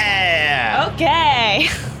Figgy. Yeah. Okay.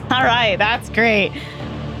 All right, that's great.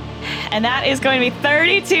 And that is going to be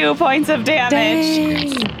 32 points of damage.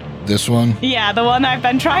 dang. This one, Yeah, the one I've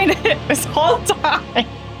been trying to hit this whole time.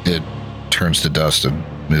 it turns to dust and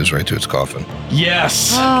moves right to its coffin.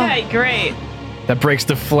 Yes. Oh, Okay, great. That breaks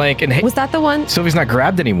the flank. And hey, was that the one? Sylvie's not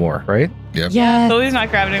grabbed anymore, right? Yep. Yes. So he's not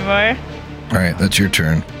grabbing anymore. All right, that's your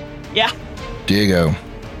turn. Yeah. Diego.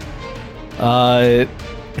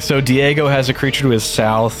 So Diego has a creature to his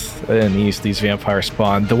south and east. These vampires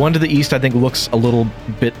spawn. The one to the east, I think, looks a little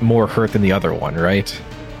bit more hurt than the other one, right?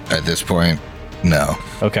 At this point, no.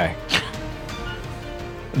 Okay.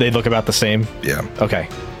 They look about the same. Yeah. Okay.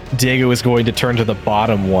 Diego is going to turn to the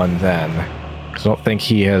bottom one then. 'Cause I don't think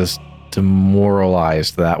he has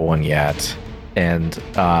demoralized that one yet. And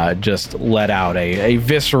just let out a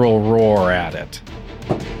visceral roar at it.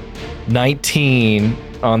 19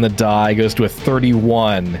 on the die goes to a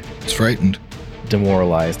 31. It's frightened.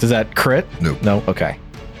 Demoralized. Is that crit? Nope. No? Okay.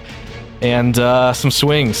 And some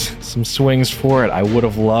swings for it. I would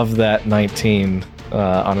have loved that 19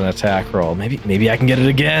 on an attack roll. Maybe I can get it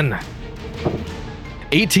again.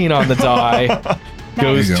 18 on the die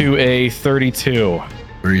goes There you to a 32.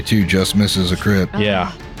 32 just misses a crit.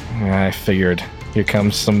 Yeah, I figured. Here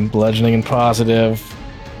comes some bludgeoning and positive.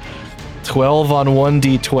 12 on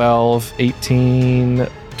 1d12, 18,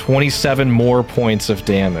 27 more points of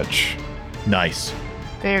damage. Nice.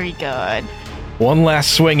 Very good. One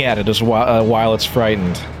last swing at it as while it's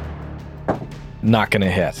frightened. Not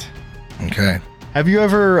gonna hit. Okay. Have you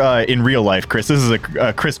ever, in real life, Chris, this is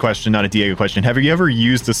a Chris question, not a Diego question. Have you ever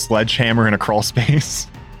used a sledgehammer in a crawl space?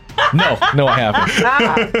 No, I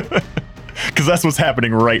haven't. Because that's what's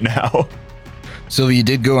happening right now. Sylvie, you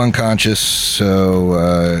did go unconscious,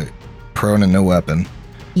 so prone and no weapon.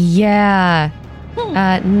 Yeah.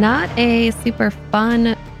 Not a super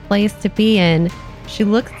fun place to be in. She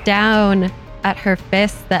looks down at her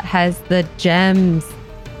fist that has the gems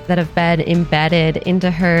that have been embedded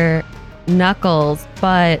into her knuckles,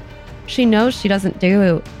 but she knows she doesn't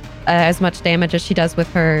do as much damage as she does with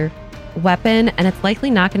her weapon, and it's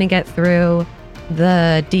likely not going to get through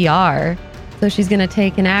the DR. So she's going to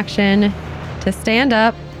take an action to stand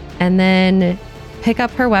up and then pick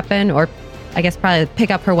up her weapon, or I guess probably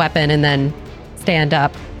pick up her weapon and then stand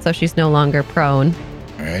up so she's no longer prone.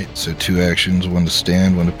 All right, so 2 actions, 1 to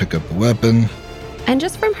stand, 1 to pick up the weapon. And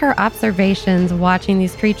just from her observations watching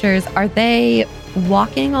these creatures, are they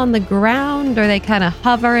walking on the ground? Are they kind of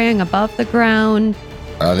hovering above the ground?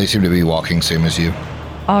 They seem to be walking, same as you.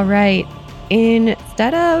 All right.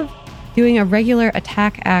 Instead of doing a regular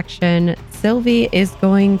attack action, Sylvie is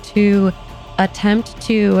going to attempt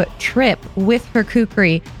to trip with her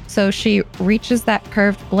kukri. So she reaches that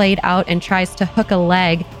curved blade out and tries to hook a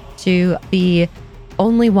leg to the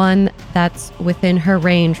only one that's within her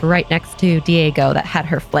range, right next to Diego that had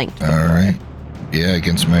her flanked. All right. Yeah,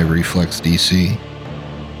 against my reflex DC.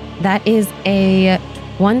 That is a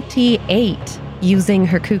 28 using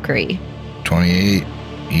her kukri. 28.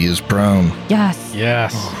 He is prone. Yes.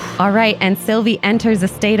 Yes. All right. And Sylvie enters a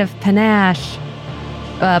state of panache.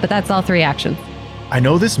 But that's all 3 actions. I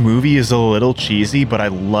know this movie is a little cheesy, but I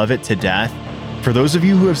love it to death. For those of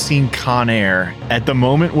you who have seen Con Air, at the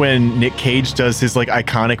moment when Nick Cage does his like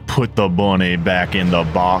iconic put the bunny back in the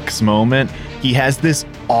box moment, he has this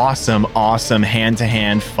awesome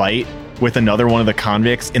hand-to-hand fight with another one of the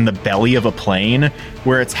convicts in the belly of a plane,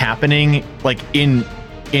 where it's happening like in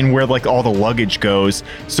where like all the luggage goes.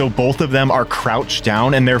 So both of them are crouched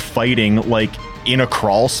down and they're fighting like in a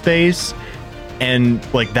crawl space. And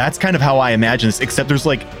like that's kind of how I imagine this, except there's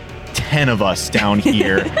like 10 of us down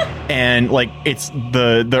here. And like it's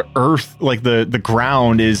the earth, like the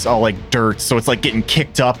ground is all like dirt, so it's like getting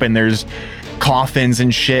kicked up and there's coffins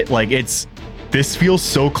and shit. Like this feels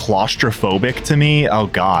so claustrophobic to me. Oh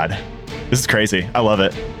god, this is crazy. I love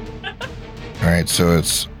it. All right, so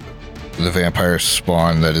it's the vampire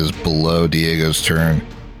spawn that is below Diego's turn.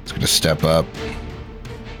 It's going to step up.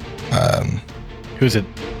 Who's it?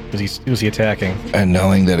 Who's he attacking? And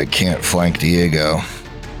knowing that it can't flank Diego,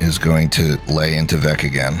 is going to lay into Vec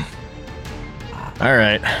again. All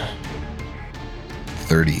right.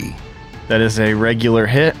 30. That is a regular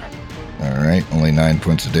hit. All right, only 9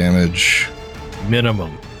 points of damage.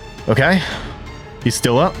 Minimum. Okay. He's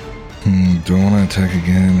still up. Do I want to attack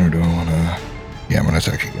again, or do I want to... Yeah, I'm going to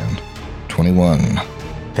attack again. 21.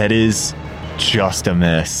 That is just a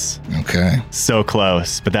miss. Okay. So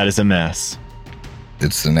close, but that is a miss.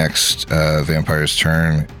 It's the next vampire's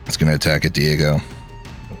turn. It's going to attack at Diego.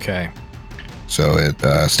 Okay. So it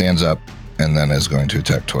stands up and then is going to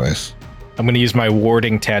attack twice. I'm going to use my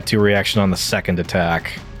warding tattoo reaction on the second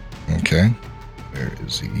attack. Okay. Where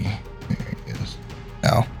is he? There he is.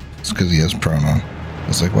 Ow. It's because he has prone on. I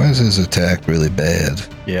was like, why is his attack really bad?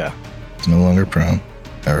 Yeah. It's no longer prone.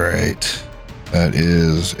 All right. That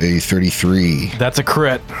is a 33. That's a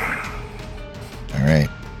crit. All right.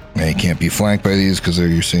 Now you can't be flanked by these because they're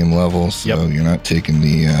your same level, so Yep. you're not taking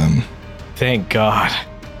the Thank God.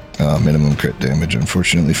 minimum crit damage,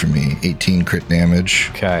 unfortunately for me. 18 crit damage.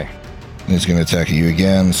 Okay. And he's going to attack at you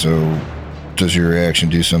again, so does your reaction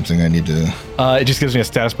do something I need to... It just gives me a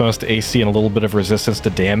status bonus to AC and a little bit of resistance to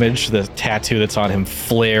damage. The tattoo that's on him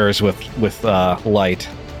flares with light.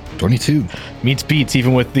 22. Meets beats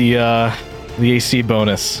even with the AC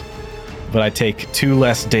bonus. But I take 2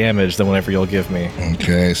 less damage than whatever you'll give me.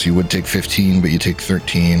 Okay, so you would take 15, but you take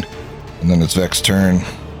 13. And then it's Vec's turn.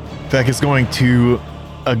 Vec is going to,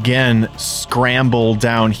 again, scramble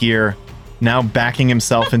down here, now backing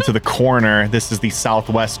himself into the corner. This is the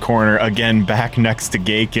southwest corner, again, back next to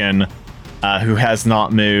Gaken, who has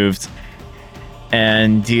not moved.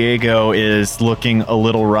 And Diego is looking a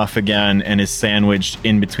little rough again and is sandwiched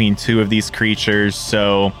in between 2 of these creatures,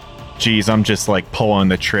 so... Geez, I'm just like pulling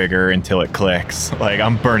the trigger until it clicks. Like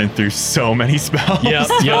I'm burning through so many spells.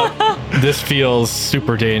 Yep. This feels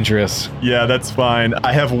super dangerous. Yeah, that's fine.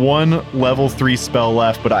 I have 1 level 3 spell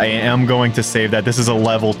left, but I am going to save that. This is a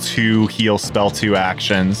level 2 heal spell, 2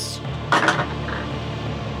 actions.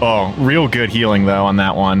 Oh, real good healing though on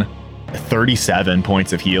that one. 37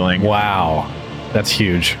 points of healing. Wow. That's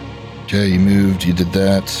huge. Okay, you moved, you did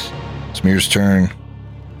that. It's Mir's turn.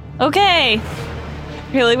 Okay.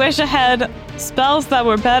 Really wish I had spells that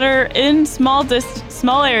were better in small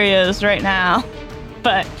areas right now.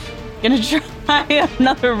 But gonna try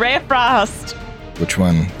another Ray of Frost. Which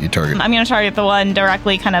one you target? I'm gonna target the one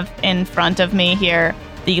directly kind of in front of me here.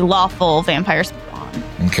 The lawful vampire spawn.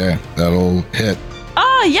 Okay, that'll hit.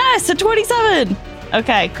 Oh yes, a 27.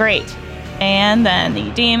 Okay, great. And then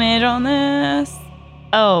the damage on this.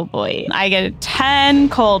 Oh boy. I get 10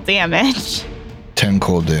 cold damage. 10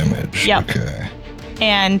 cold damage. Yep. Okay.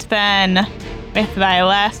 And then with my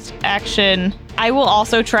last action, I will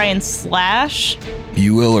also try and slash.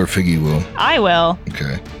 You will or Figgy will? I will.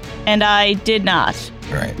 Okay. And I did not.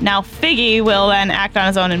 All right. Now Figgy will then act on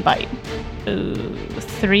his own and bite. Ooh,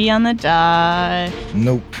 3 on the die.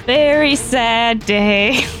 Nope. Very sad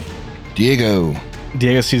day. Diego.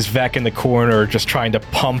 Diego sees Vec in the corner just trying to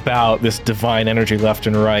pump out this divine energy left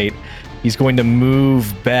and right. He's going to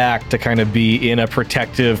move back to kind of be in a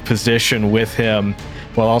protective position with him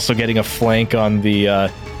while also getting a flank on the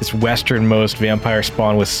this westernmost vampire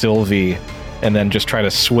spawn with Sylvie, and then just try to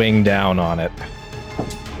swing down on it.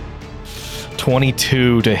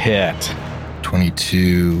 22 to hit.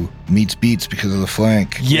 22 meets beats because of the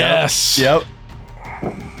flank. Yes. Yep.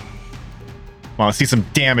 Well, I see some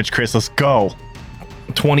damage, Chris. Let's go.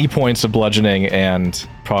 20 points of bludgeoning and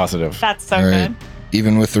positive. That's so All right. good.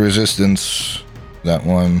 Even with the resistance, that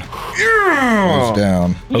one goes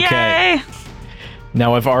down. Okay. Yay!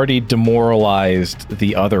 Now I've already demoralized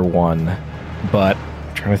the other one, but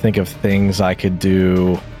I'm trying to think of things I could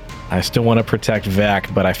do. I still want to protect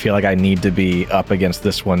Vec, but I feel like I need to be up against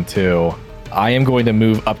this one too. I am going to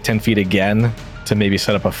move up 10 feet again to maybe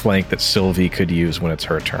set up a flank that Sylvie could use when it's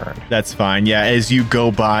her turn. That's fine. Yeah, as you go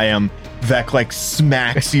by him, Vec like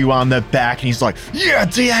smacks you on the back and he's like, yeah,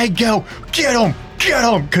 Diego, get him.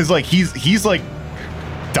 Cause like he's like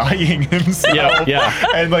dying himself. Yeah.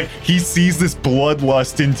 And like he sees this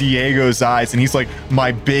bloodlust in Diego's eyes and he's like,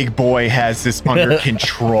 my big boy has this under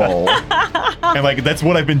control. And like that's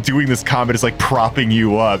what I've been doing this combat is like propping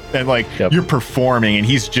you up and like you're performing and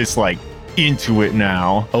he's just like into it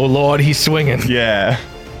now. Oh Lord, he's swinging. Yeah.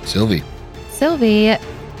 Sylvie. Sylvie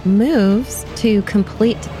moves to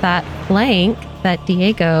complete that flank that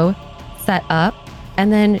Diego set up,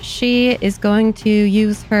 and then she is going to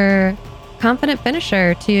use her confident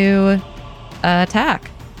finisher to attack.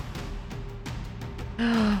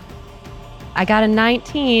 I got a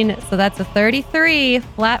 19, so that's a 33,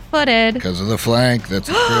 flat-footed. Because of the flank, that's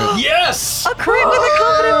a crit. Yes! A crit with a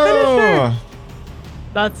confident finisher.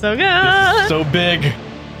 That's so good. So big.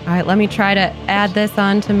 All right, let me try to add this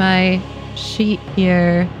onto my sheet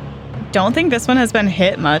here. Don't think this one has been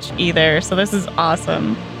hit much either, so this is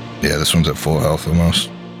awesome. Yeah, this one's at full health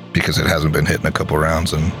almost. Because it hasn't been hit in a couple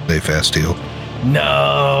rounds and they fast heal.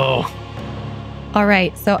 No. All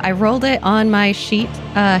right, so I rolled it on my sheet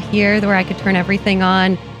here where I could turn everything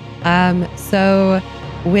on. So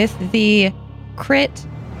with the crit,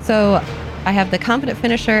 so I have the confident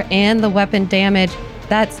finisher and the weapon damage.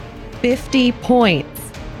 That's 50 points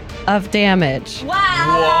of damage. All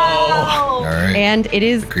right. And it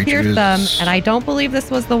is creature pierced them, is- and I don't believe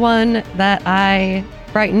this was the one that I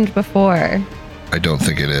frightened before. I don't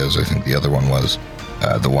think it is. I think the other one was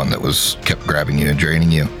the one that was kept grabbing you and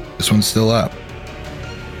draining you. This one's still up.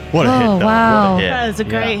 What a hit, Oh, though. wow. What a hit. That is a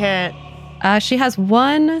great hit. She has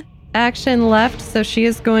one action left, so she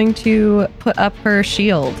is going to put up her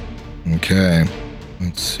shield. Okay.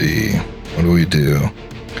 Let's see. What do we do?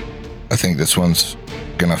 I think this one's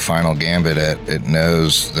gonna final gambit it. It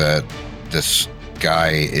knows that this guy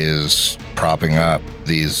is propping up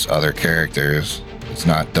these other characters. It's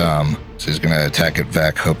not dumb. So he's gonna attack at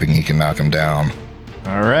Vec, hoping he can knock him down.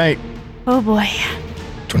 All right. Oh boy.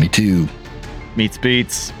 22. Meets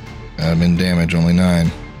beats. In damage, only 9.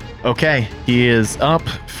 Okay. He is up.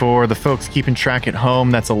 For the folks keeping track at home,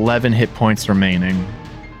 that's 11 hit points remaining.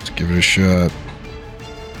 Let's give it a shot.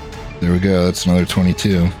 There we go. That's another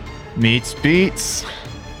 22. Meets beats.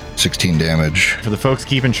 16 damage. For the folks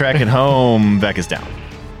keeping track at home, Vec is down.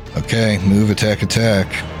 Okay, move, attack.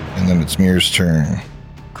 And then it's Mir's turn.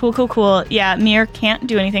 Cool. Yeah, Mir can't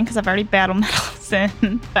do anything because I've already battle medals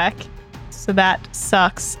in Beck. So that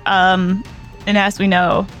sucks. And as we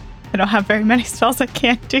know, I don't have very many spells I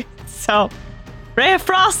can't do. So, Ray of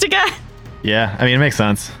Frost again. Yeah, I mean, it makes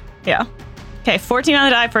sense. Yeah. Okay, 14 on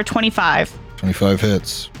the die for 25. 25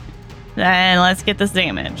 hits. And let's get this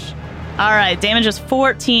damage. All right, damage is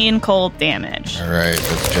 14 cold damage. All right,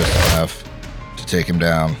 that's just enough to take him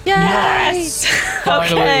down. Yes!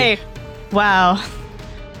 Okay. Wow.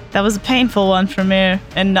 That was a painful one for me,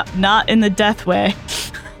 and not in the death way.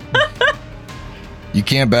 You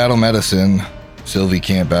can't battle medicine. Sylvie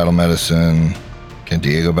can't battle medicine. Can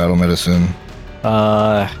Diego battle medicine?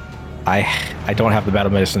 I don't have the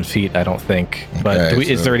battle medicine feat, I don't think. But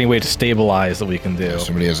Okay, is so- there any way to stabilize that we can do? If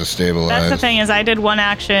somebody has a stabilize. That's the thing is I did one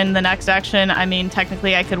action. The next action, I mean,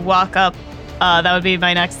 technically I could walk up. That would be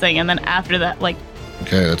my next thing. And then after that, like,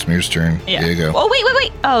 Okay, that's Mir's turn. yeah. Diego. Oh,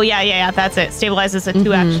 wait. Oh, yeah. That's it. Stabilizes a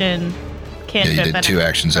 2-action Yeah, cantrip. you did and 2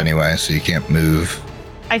 actions anyway, so you can't move.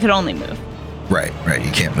 I could only move. Right. You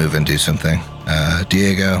can't move and do something.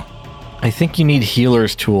 Diego. I think you need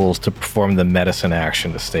healer's tools to perform the medicine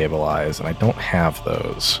action to stabilize, and I don't have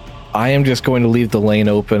those. I am just going to leave the lane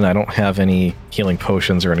open. I don't have any healing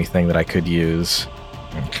potions or anything that I could use.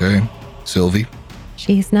 Okay. Sylvie.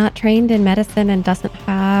 she's not trained in medicine and doesn't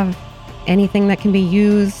have anything that can be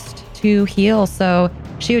used to heal. So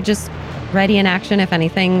she would just ready in action if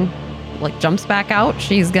anything like jumps back out,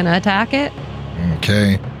 she's gonna attack it.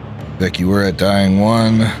 Okay. Becky, we're at dying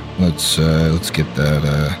 1. Let's get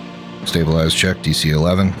that stabilized check, DC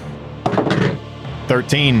 11.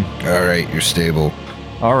 13. All right, you're stable.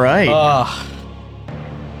 All right.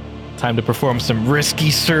 Time to perform some risky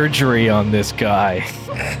surgery on this guy.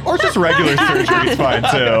 Or just regular surgery is fine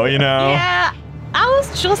too, you know? Yeah, I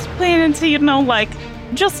was just planning to,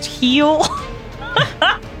 just heal.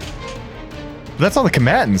 That's all the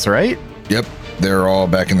combatants, right? Yep, they're all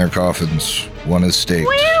back in their coffins. One is staked.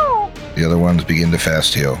 The other ones begin to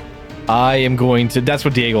fast heal. I am going to, that's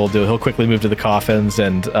what Diego will do. He'll quickly move to the coffins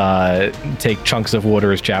and take chunks of wood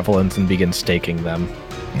or his javelins and begin staking them.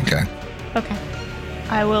 Okay. Okay.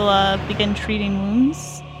 I will begin treating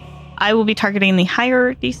wounds. I will be targeting the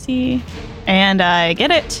higher DC, and I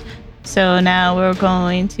get it. So now we're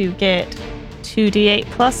going to get 2d8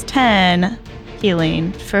 plus 10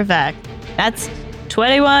 healing for Vec. That's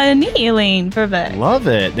 21 healing for Vec. Love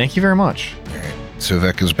it. Thank you very much. All right. So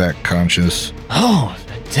Vec is back conscious. Oh,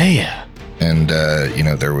 Medea. And,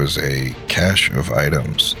 there was a cache of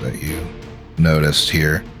items that you noticed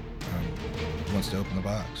here. Who wants to open the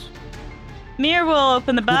box? Mir will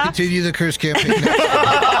open the We'll box. continue the curse campaign. You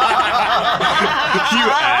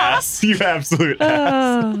ass. You absolute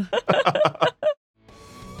ass.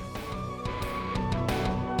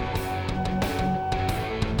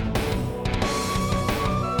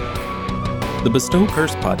 The Bestow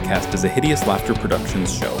Curse podcast is a Hideous Laughter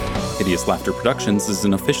Productions show. Hideous Laughter Productions is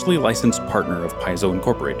an officially licensed partner of Paizo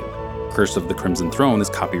Incorporated. Curse of the Crimson Throne is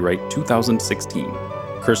copyright 2016.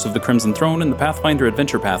 Curse of the Crimson Throne and the Pathfinder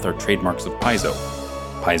Adventure Path are trademarks of Paizo.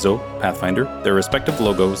 Paizo, Pathfinder, their respective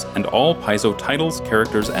logos, and all Paizo titles,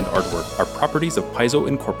 characters, and artwork are properties of Paizo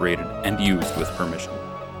Incorporated and used with permission.